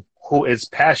like you who is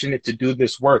passionate to do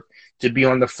this work, to be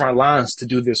on the front lines, to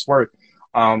do this work,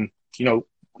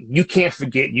 you can't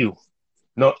forget you,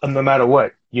 no matter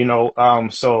what,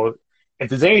 so if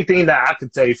there's anything that I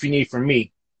could tell you, if you need from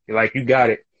me, like, you got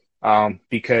it,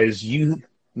 because you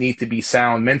need to be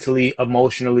sound mentally,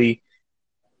 emotionally,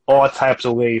 all types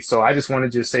of ways. So I just want to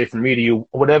just say from me to you,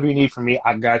 whatever you need from me,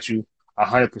 I got you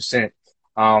 100%.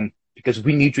 Because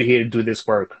we need you here to do this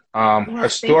work. Her well,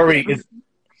 thank story you.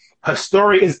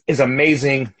 is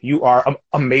amazing. You are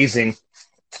amazing.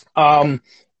 Um,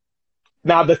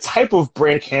 Now the type of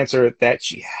brain cancer that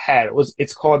she had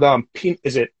it's called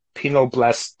is it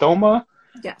pinoblastoma?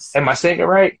 Yes. Am I saying it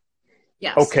right?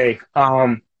 Yes. Okay.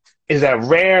 Is that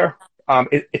rare?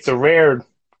 It's a rare.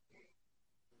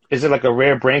 Is it like a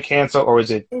rare brain cancer, or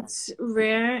is it? It's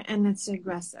rare and it's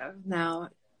aggressive. Now,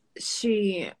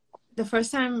 the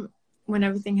first time when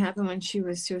everything happened, when she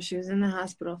was two, she was in the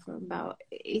hospital for about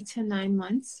 8 to 9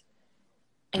 months,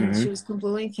 and she Mm-hmm. was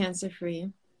completely cancer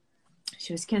free.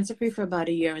 She was cancer free for about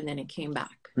a year, and then it came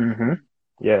back. Mm-hmm.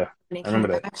 Yeah, When it I came remember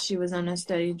that. back, she was on a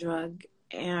steady drug,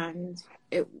 and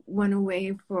it went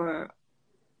away for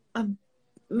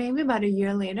maybe about a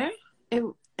year later. It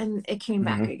and it came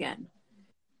back Mm-hmm. again.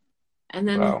 And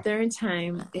then the Wow. third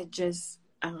time, it just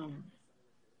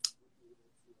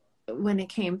when it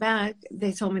came back,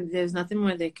 they told me there's nothing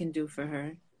more they can do for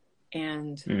her,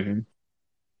 and Mm-hmm.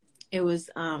 it was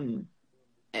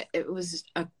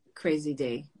a crazy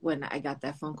day when I got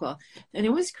that phone call, and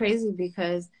it was crazy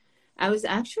because I was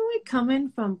actually coming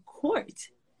from court,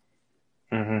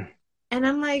 Mm-hmm. and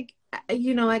I'm like,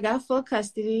 I got full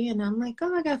custody, and I'm like,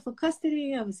 oh, I got full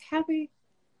custody. I was happy,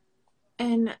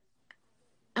 and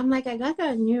I'm like, I got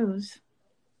that news.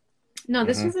 No,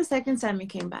 this Mm-hmm. was the second time it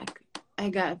came back.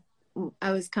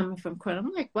 I was coming from court.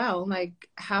 I'm like, wow, like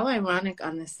how ironic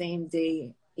on the same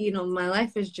day. My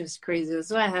life is just crazy.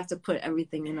 That's why I have to put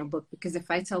everything in a book, because if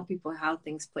I tell people how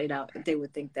things played out, they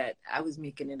would think that I was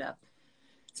making it up.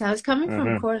 So I was coming from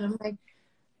Mm-hmm. court. I'm like,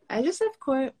 I just left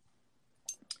court.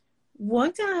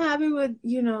 Walked out happy with,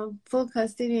 full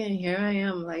custody, and here I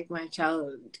am, like my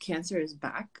child cancer is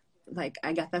back. Like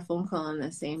I got that phone call on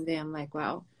the same day. I'm like,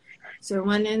 wow. So I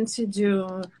went in to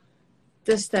do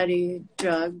the study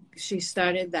drug. She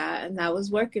started that, and that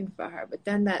was working for her. But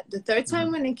then the third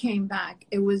time when it came back,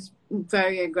 it was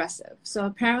very aggressive. So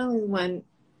apparently when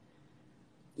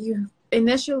you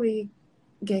initially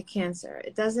get cancer,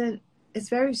 it's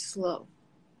very slow.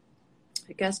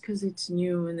 I guess because it's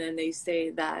new, and then they say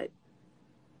that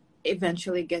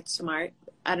eventually gets smart.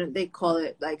 They call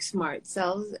it like smart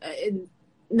cells. It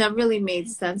never really made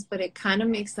sense, but it kind of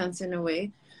makes sense in a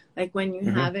way. Like when you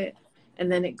Mm-hmm. have it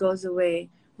and then it goes away,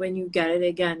 when you get it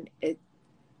again, it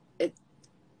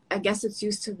I guess it's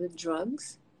used to the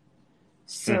drugs,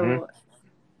 Mm-hmm. so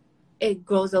it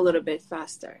grows a little bit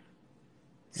faster.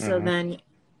 So Mm-hmm. then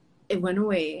it went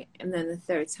away, and then the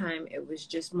third time it was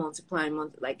just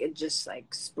multiplying, like it just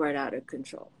like spread out of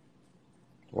control.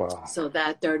 Wow. So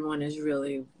that third one is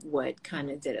really what kind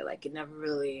of did it. Like it never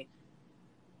really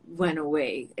went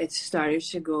away. It started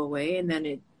to go away, and then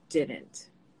it didn't.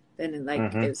 Then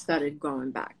Mm-hmm. it started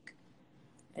growing back,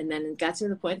 and then it got to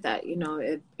the point that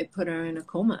it put her in a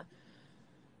coma.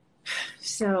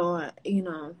 So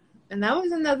and that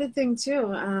was another thing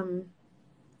too.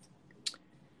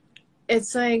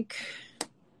 It's like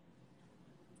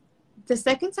the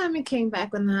second time it came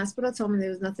back, when the hospital told me there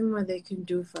was nothing more they could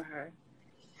do for her,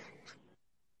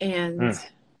 and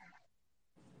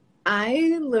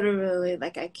I literally,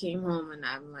 like, I came home and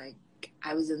I'm like,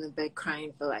 I was in the bed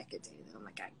crying for like a day. I'm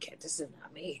like, I can't, this is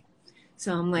not me.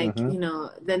 So I'm like,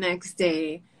 Mm-hmm. the next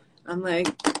day, I'm like,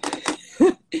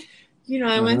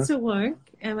 I went Mm-hmm. to work,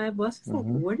 and my boss was like,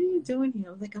 Mm-hmm. what are you doing here?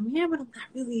 I was like, I'm here, but I'm not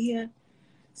really here.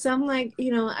 So I'm like,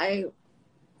 I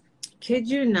kid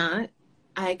you not,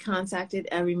 I contacted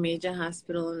every major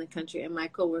hospital in the country, and my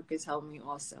coworkers helped me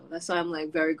also. That's why I'm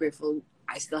like very grateful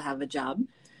I still have a job,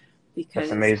 That's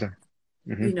because amazing.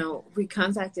 Hmm. we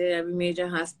contacted every major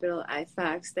hospital. I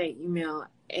faxed, I email,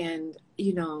 and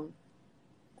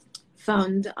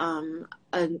found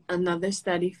another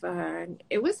study for her, and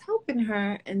it was helping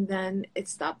her, and then it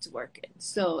stopped working.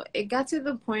 So it got to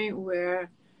the point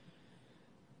where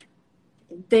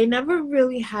they never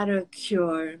really had a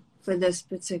cure for this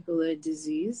particular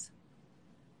disease.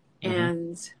 Hmm.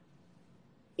 And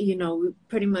we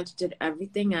pretty much did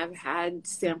everything. I've had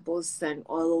samples sent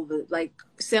all over, like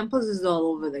samples is all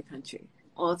over the country.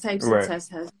 All types of Right. tests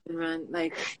has been run.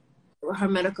 Like her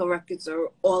medical records are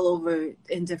all over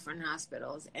in different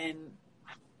hospitals. And,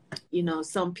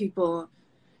 some people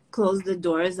close the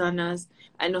doors on us.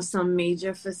 I know some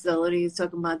major facilities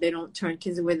talking about they don't turn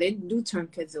kids away. They do turn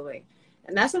kids away.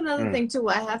 And that's another Mm. thing too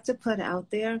I have to put out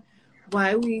there,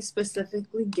 why we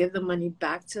specifically give the money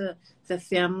back to the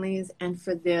families and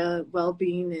for their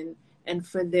well-being and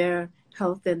for their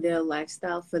health and their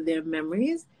lifestyle, for their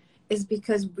memories, is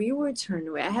because we were turned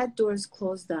away. I had doors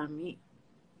closed on me.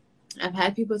 I've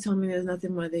had people tell me there's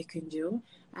nothing more they can do.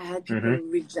 I had people Hmm.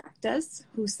 reject us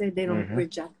who say they don't Hmm.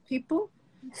 reject people.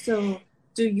 So,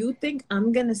 do you think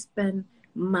I'm going to spend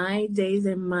my days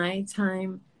and my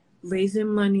time raising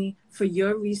money for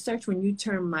your research when you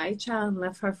turned my child and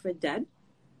left her for dead?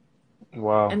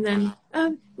 Wow. And then,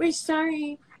 we're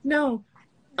sorry. No,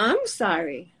 I'm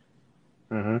sorry.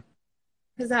 Hmm.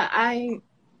 Because I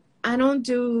don't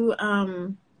do,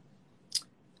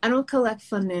 I don't collect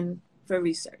funding for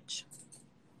research.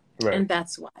 Right. And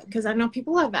that's why, because I know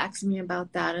people have asked me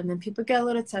about that, and then people get a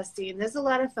little testy. And there's a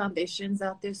lot of foundations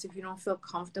out there, so if you don't feel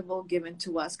comfortable giving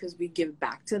to us because we give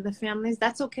back to the families,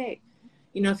 that's okay.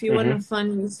 If you want Hmm. to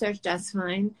fund research, that's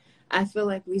fine. I feel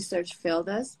like research failed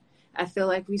us. I feel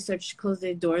like research closed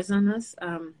their doors on us.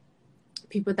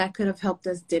 People that could have helped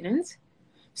us didn't. Hmm.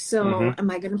 So,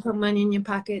 am I going to put money in your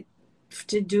pocket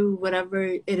to do whatever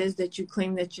it is that you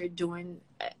claim that you're doing?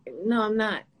 No, I'm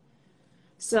not.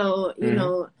 So,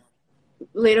 Hmm.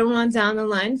 later on down the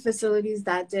line, facilities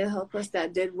that did help us,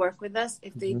 that did work with us,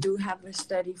 if they Hmm. do have a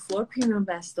study for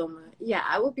penoblastoma, yeah,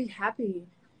 I would be happy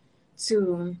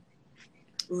to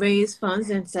raise funds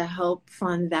and to help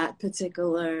fund that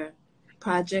particular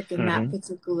project and that Hmm.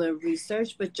 particular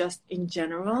research. But just in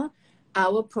general,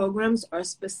 our programs are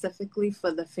specifically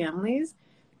for the families.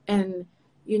 And,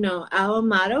 our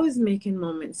motto is making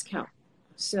moments count.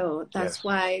 So that's Yes.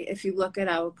 why if you look at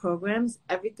our programs,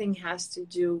 everything has to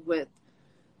do with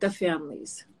the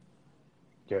families,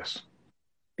 Yes.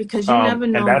 because you never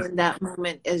And know that's when that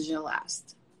moment is your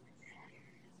last.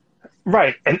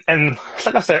 right. And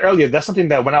like I said earlier, that's something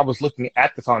that when I was looking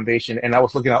at the foundation and I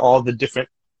was looking at all the different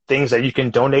things that you can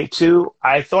donate to,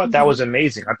 I thought that Mm-hmm. was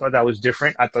amazing. I thought that was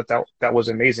different. I thought that was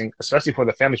amazing, especially for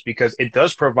the families, because it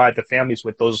does provide the families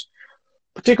with those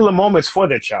particular moments for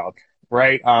their child,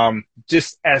 right?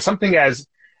 Just as something as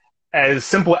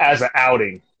simple as an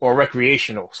outing or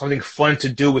recreational, something fun to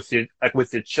do with your like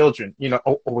with your children,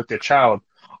 or with your child.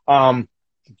 Um,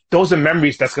 those are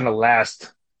memories that's gonna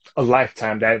last a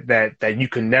lifetime that you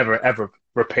can never ever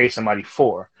repay somebody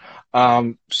for.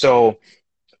 So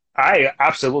I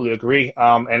absolutely agree.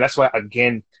 And that's why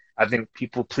again I think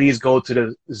people please go to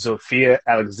the Zofia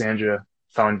Alexandra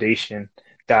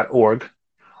Foundation.org.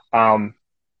 Um,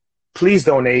 please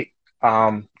donate.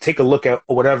 Take a look at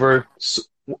whatever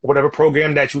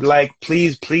program that you like.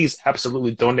 Please,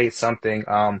 absolutely donate something.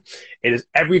 It is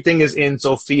everything is in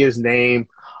Sophia's name,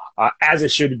 as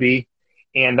it should be,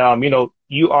 and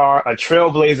you are a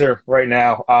trailblazer right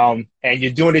now, and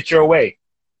you're doing it your way.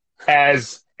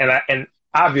 And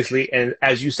obviously, and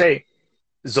as you say,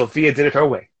 Sophia did it her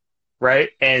way, right?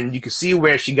 And you can see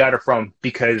where she got it from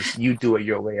because you do it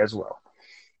your way as well,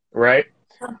 right?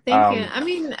 Well, thank you. Um, I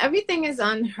mean, everything is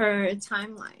on her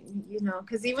timeline,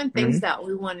 because even things mhm. that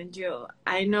we want to do,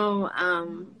 I know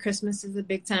Christmas is a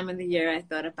big time of the year. I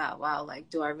thought about, wow, like,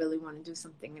 do I really want to do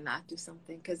something and not do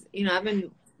something? Because, I've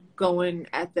been going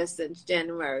at this since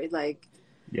January. Like,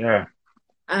 Yeah.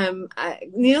 I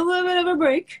need a little bit of a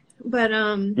break, but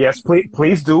Yes,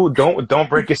 please do. Don't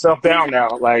break yourself down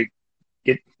now. Like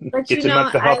get but get your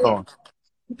mental health I on.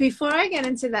 before I get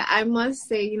into that, I must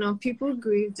say, people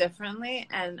grieve differently,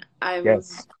 and I'm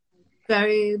Yes.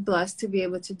 very blessed to be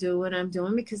able to do what I'm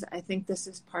doing, because I think this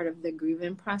is part of the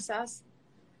grieving process.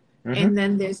 Hmm. And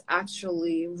then there's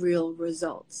actually real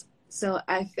results. So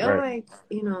I feel Right. like,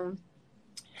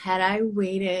 had I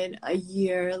waited a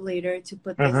year later to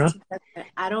put this Hmm. together,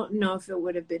 I don't know if it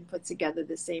would have been put together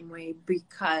the same way,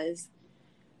 because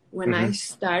when I Hmm.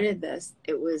 started this,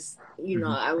 it was, Hmm.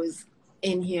 I was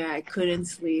in here. I couldn't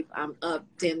sleep. I'm up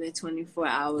damn near 24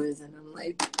 hours. And I'm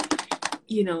like,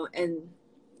 you know, and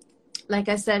like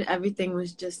I said, everything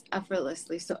was just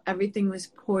effortlessly. So everything was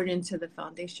poured into the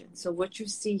foundation. So what you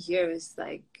see here is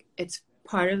like, it's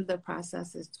part of the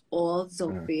process. It's all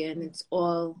Zofia, and it's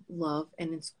all love,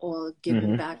 and it's all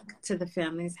giving back to the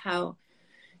families how,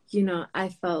 you know, I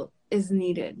felt is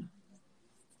needed.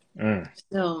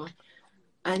 So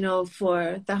I know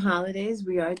for the holidays,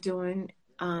 we are doing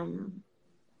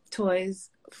toys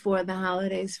for the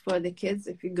holidays for the kids.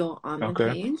 If you go on the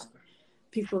page,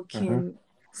 people can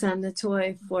send a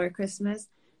toy for Christmas.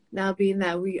 Now, being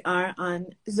that we are on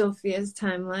Zofia's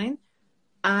timeline,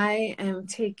 I am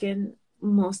taking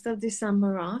most of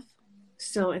December off.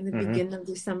 So in the beginning of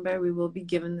December, we will be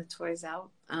giving the toys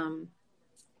out.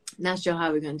 Not sure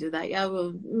how we're going to do that. Yeah,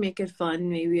 we'll make it fun.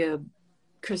 Maybe a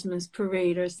Christmas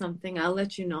parade or something. I'll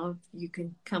let you know if you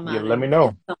can come out. Let me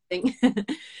know. Something.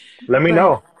 Let me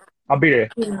know. I'll be there.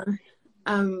 You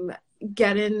know,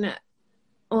 getting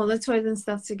all the toys and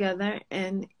stuff together,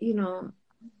 and you know,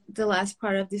 the last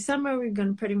part of December we're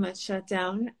gonna pretty much shut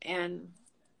down, and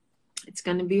it's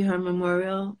gonna be her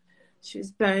memorial. She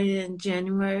was buried in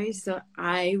January, so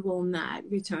I will not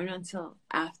return until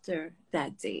after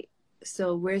that date.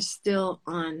 So we're still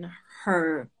on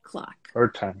her clock. Her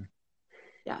time.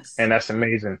 Yes. And that's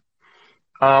amazing.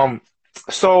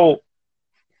 So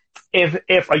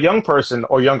if a young person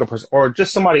or younger person or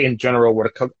just somebody in general were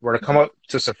to come up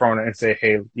to Sophrona and say,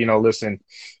 hey, you know, listen,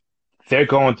 they're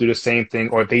going through the same thing,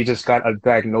 or they just got a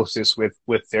diagnosis with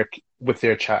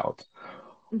their child,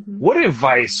 what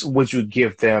advice would you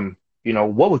give them? You know,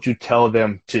 what would you tell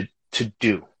them to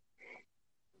do,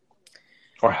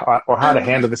 or how to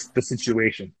handle the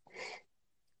situation?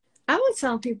 I would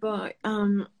tell people,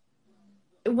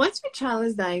 once your child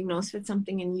is diagnosed with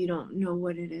something and you don't know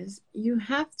what it is, you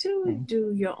have to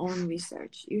do your own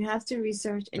research. You have to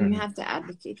research, and you have to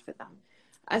advocate for them.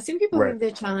 I've seen people leave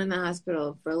their child in the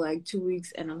hospital for like 2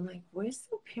 weeks, and I'm like, where's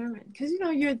the parent? Because, you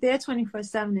know, you're there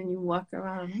 24/7 and you walk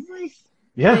around. And I'm like,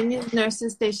 then your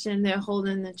nurses station, they're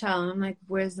holding the child. And I'm like,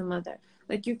 where's the mother?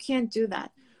 Like, you can't do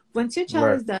that. Once your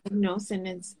child is diagnosed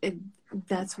and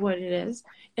that's what it is,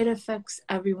 it affects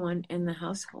everyone in the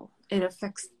household. It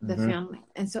affects the family.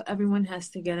 And so everyone has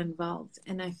to get involved.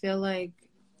 And I feel like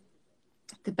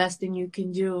the best thing you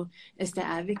can do is to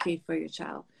advocate for your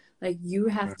child. Like, you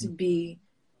have to be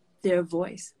their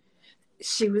voice.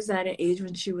 She was at an age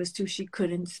when she was 2, she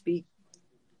couldn't speak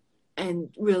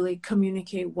and really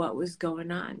communicate what was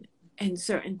going on. And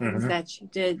certain things that she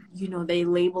did, you know, they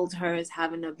labeled her as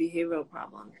having a behavioral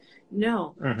problem.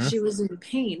 No, she was in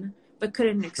pain, but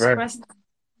couldn't express that.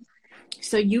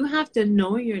 So you have to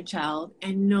know your child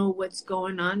and know what's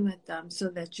going on with them so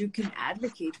that you can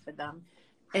advocate for them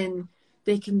and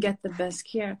they can get the best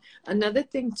care. Another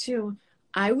thing too,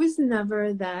 I was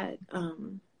never that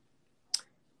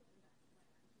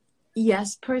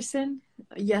yes person,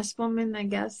 yes woman, I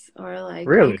guess, or like,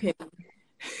 really? Okay.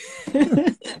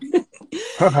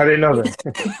 I didn't know that.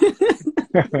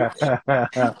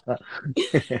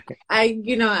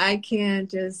 I can't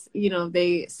just,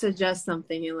 they suggest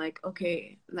something and like,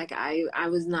 okay, like I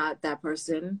was not that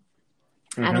person.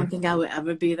 I don't think I would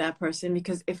ever be that person,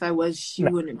 because if I was, she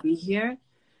wouldn't be here.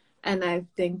 And I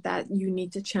think that you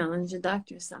need to challenge the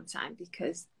doctor sometime,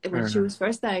 because when she was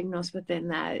first diagnosed, within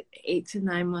that 8 to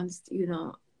 9 months,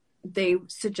 they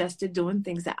suggested doing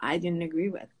things that I didn't agree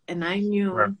with. And I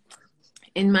knew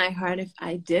in my heart, if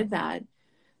I did that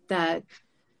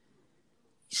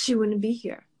she wouldn't be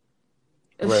here.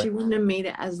 She wouldn't have made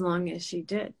it as long as she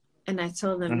did. And I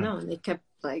told them no. And they kept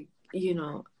like,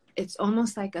 it's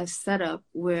almost like a setup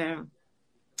where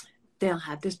they'll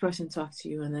have this person talk to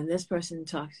you and then this person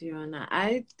talks to you. And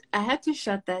I had to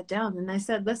shut that down. And I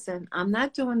said, listen, I'm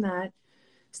not doing that.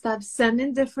 Stop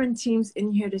sending different teams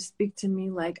in here to speak to me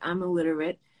like I'm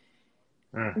illiterate.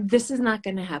 This is not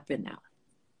going to happen now.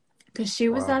 Because she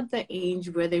was at the age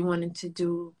where they wanted to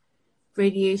do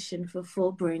radiation for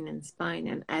full brain and spine.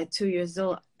 And at 2 years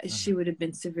old, she would have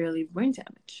been severely brain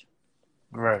damaged.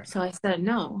 So I said,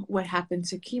 no, what happened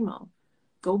to chemo?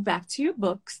 Go back to your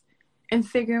books and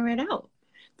figure it out.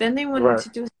 Then they wanted to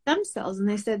do stem cells, and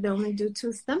they said they only do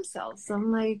 2 stem cells. So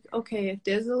I'm like, okay, if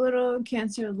there's a little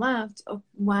cancer left,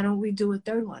 why don't we do a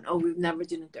third one? Oh, we've never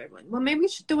done a third one. Well, maybe we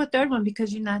should do a third one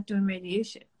because you're not doing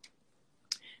radiation.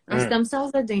 Now, stem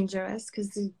cells are dangerous because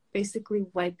they basically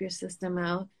wipe your system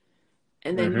out,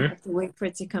 and then you have to wait for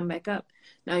it to come back up.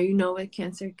 Now, with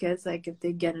cancer kids, like if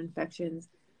they get infections,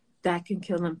 that can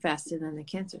kill them faster than the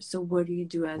cancer. So what do you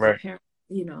do as a parent?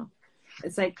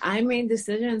 It's like I made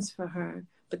decisions for her,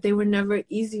 but they were never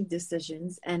easy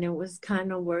decisions, and it was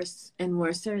kind of worse and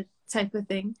worse type of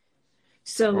thing.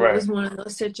 So it Right. was one of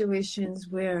those situations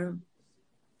where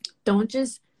don't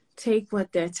just take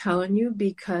what they're telling you,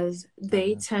 because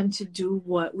they tend to do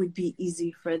what would be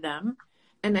easy for them.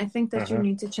 And I think that you Mm-hmm.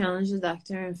 need to challenge the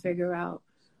doctor and figure out,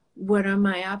 what are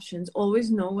my options?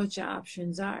 Always know what your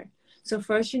options are. So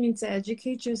first you need to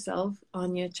educate yourself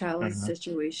on your child's Mm-hmm.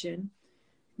 situation,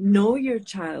 know your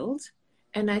child.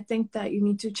 And I think that you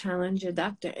need to challenge your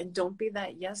doctor, and don't be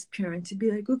that yes parent to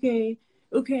be like, okay,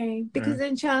 okay, because Mm-hmm.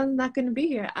 then child's not going to be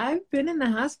here. I've been in the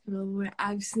hospital where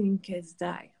I've seen kids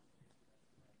die.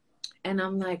 And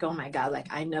I'm like, oh my God, like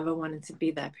I never wanted to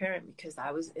be that parent, because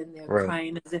I was in there Right.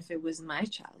 crying as if it was my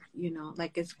child,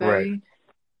 like it's Right. very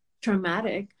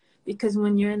traumatic, because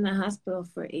when you're in the hospital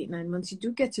for 8, 9 months, you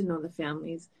do get to know the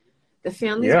families. The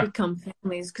families Yeah, become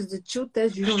families, because the truth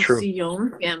is, you it's don't true. see your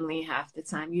own family half the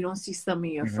time. You don't see some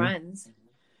of your Mm-hmm. friends,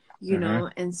 Mm-hmm.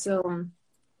 and so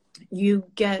you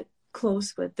get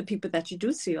close with the people that you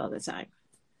do see all the time.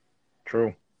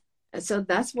 True. And so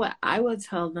that's what I would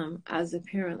tell them as a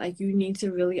parent. Like, you need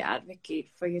to really advocate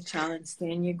for your child and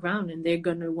stand your ground, and they're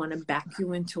going to want to back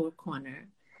you into a corner.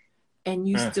 And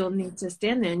you Mm. still need to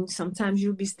stand there. And sometimes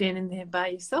you'll be standing there by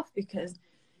yourself, because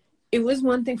it was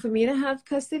one thing for me to have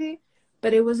custody,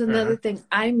 but it was Mm-hmm. another thing.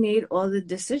 I made all the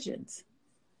decisions.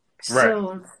 Right.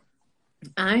 So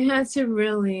I had to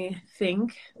really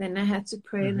think, then I had to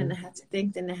pray, and then Mm-hmm. I had to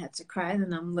think, then I had to cry.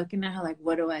 And I'm looking at her like,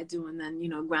 what do I do? And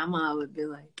then, grandma would be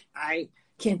like, I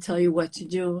can't tell you what to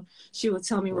do. She would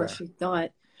tell me what Right. she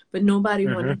thought, but nobody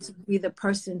Mm-hmm. wanted to be the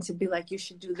person to be like, you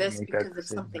should do To this, make that because if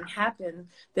decision. something happened,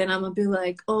 then I'm going to be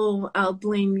like, oh, I'll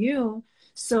blame you.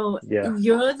 So Yeah.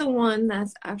 you're the one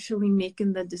that's actually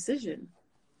making the decision.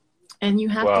 And you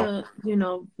have Wow.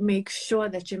 to, make sure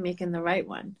that you're making the right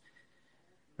one.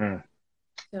 Mm.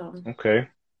 So, Okay.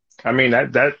 I mean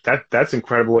that's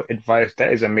incredible advice.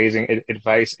 That is amazing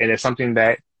advice, and it's something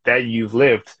that you've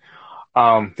lived.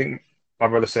 I think my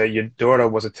brother said your daughter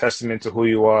was a testament to who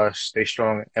you are. Stay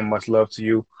strong and much love to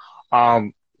you.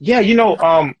 Yeah, thank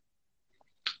you.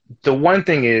 the one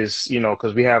thing is,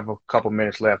 because we have a couple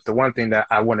minutes left, the one thing that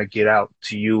I want to get out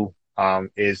to you,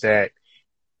 is that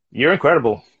you're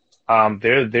incredible.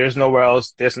 There's nowhere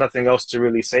else, there's nothing else to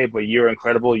really say, but you're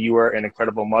incredible. You are an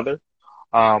incredible mother.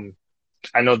 Um,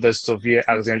 I know the Sophia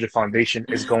Alexandra Foundation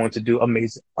is going to do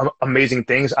amazing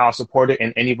things. I'll support it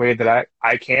in any way that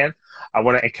I can. I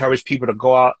want to encourage people to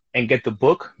go out and get the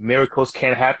book. Miracles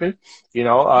Can Happen.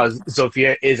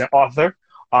 Sophia is an author.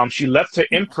 She left her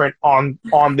imprint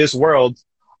on this world,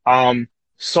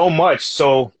 so much.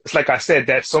 So it's like I said,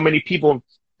 that so many people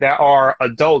that are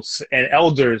adults and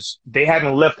elders, they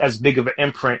haven't left as big of an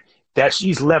imprint that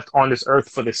she's left on this earth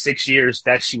for the 6 years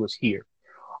that she was here.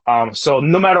 So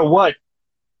no matter what,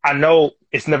 I know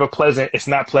it's never pleasant. It's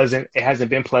not pleasant. It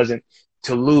hasn't been pleasant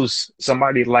to lose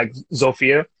somebody like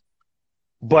Zofia.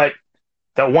 But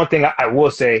the one thing I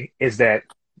will say is that,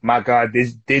 my God,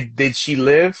 did she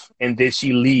live and did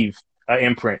she leave an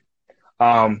imprint?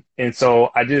 And so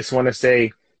I just want to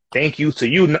say thank you to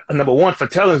you, number one, for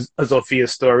telling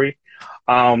Zofia's story.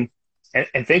 And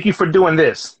thank you for doing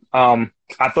this. I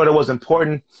thought it was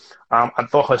important. I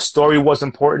thought her story was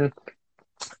important,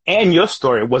 and your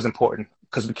story was important,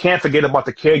 because we can't forget about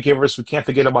the caregivers. We can't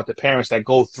forget about the parents that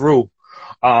go through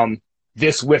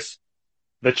this with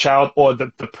the child, or the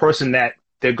person that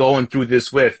they're going through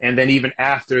this with. And then even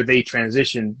after they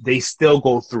transition, they still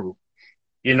go through,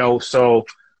 so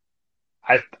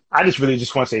I just really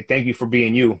just want to say thank you for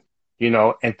being you,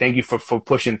 and thank you for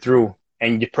pushing through,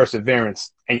 and your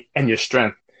perseverance and your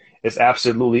strength. It's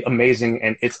absolutely amazing,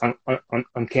 and it's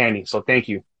uncanny. So thank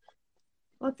you.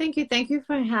 Well, thank you. Thank you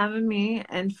for having me,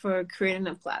 and for creating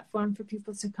a platform for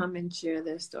people to come and share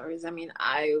their stories. I mean,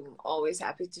 I'm always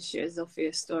happy to share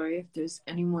Zophia's story. If there's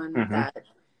anyone Hmm. that,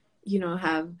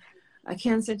 have a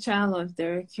cancer child, or if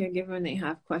they're a caregiver and they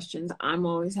have questions, I'm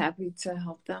always happy to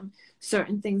help them.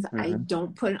 Certain things I Hmm.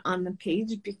 don't put on the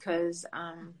page, because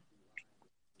I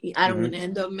don't want Hmm. to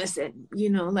end up missing,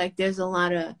 like there's a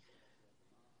lot of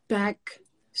back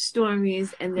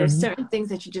stories, and there's Hmm. certain things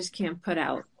that you just can't put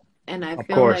out. And I Of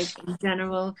feel like course. in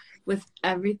general, with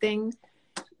everything,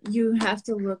 you have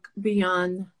to look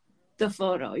beyond the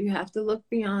photo. You have to look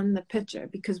beyond the picture,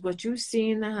 because what you see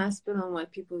in the hospital and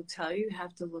what people tell you,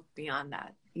 have to look beyond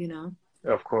that.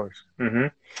 Of course. Hmm.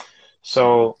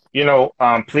 So,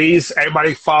 please,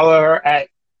 everybody follow her at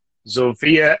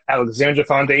Zofia Alexandra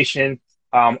Foundation,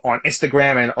 on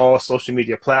Instagram and all social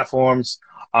media platforms.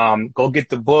 Go get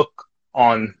the book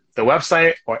on the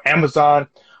website or Amazon.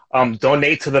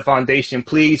 Donate to the foundation,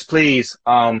 please, please.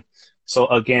 So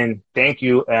again, thank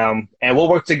you. And we'll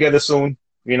work together soon.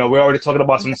 You know, we're already talking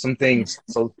about some things.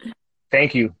 So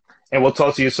thank you. And we'll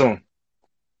talk to you soon.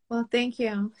 Well, thank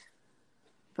you.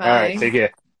 All right. Bye. Take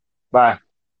care. Bye.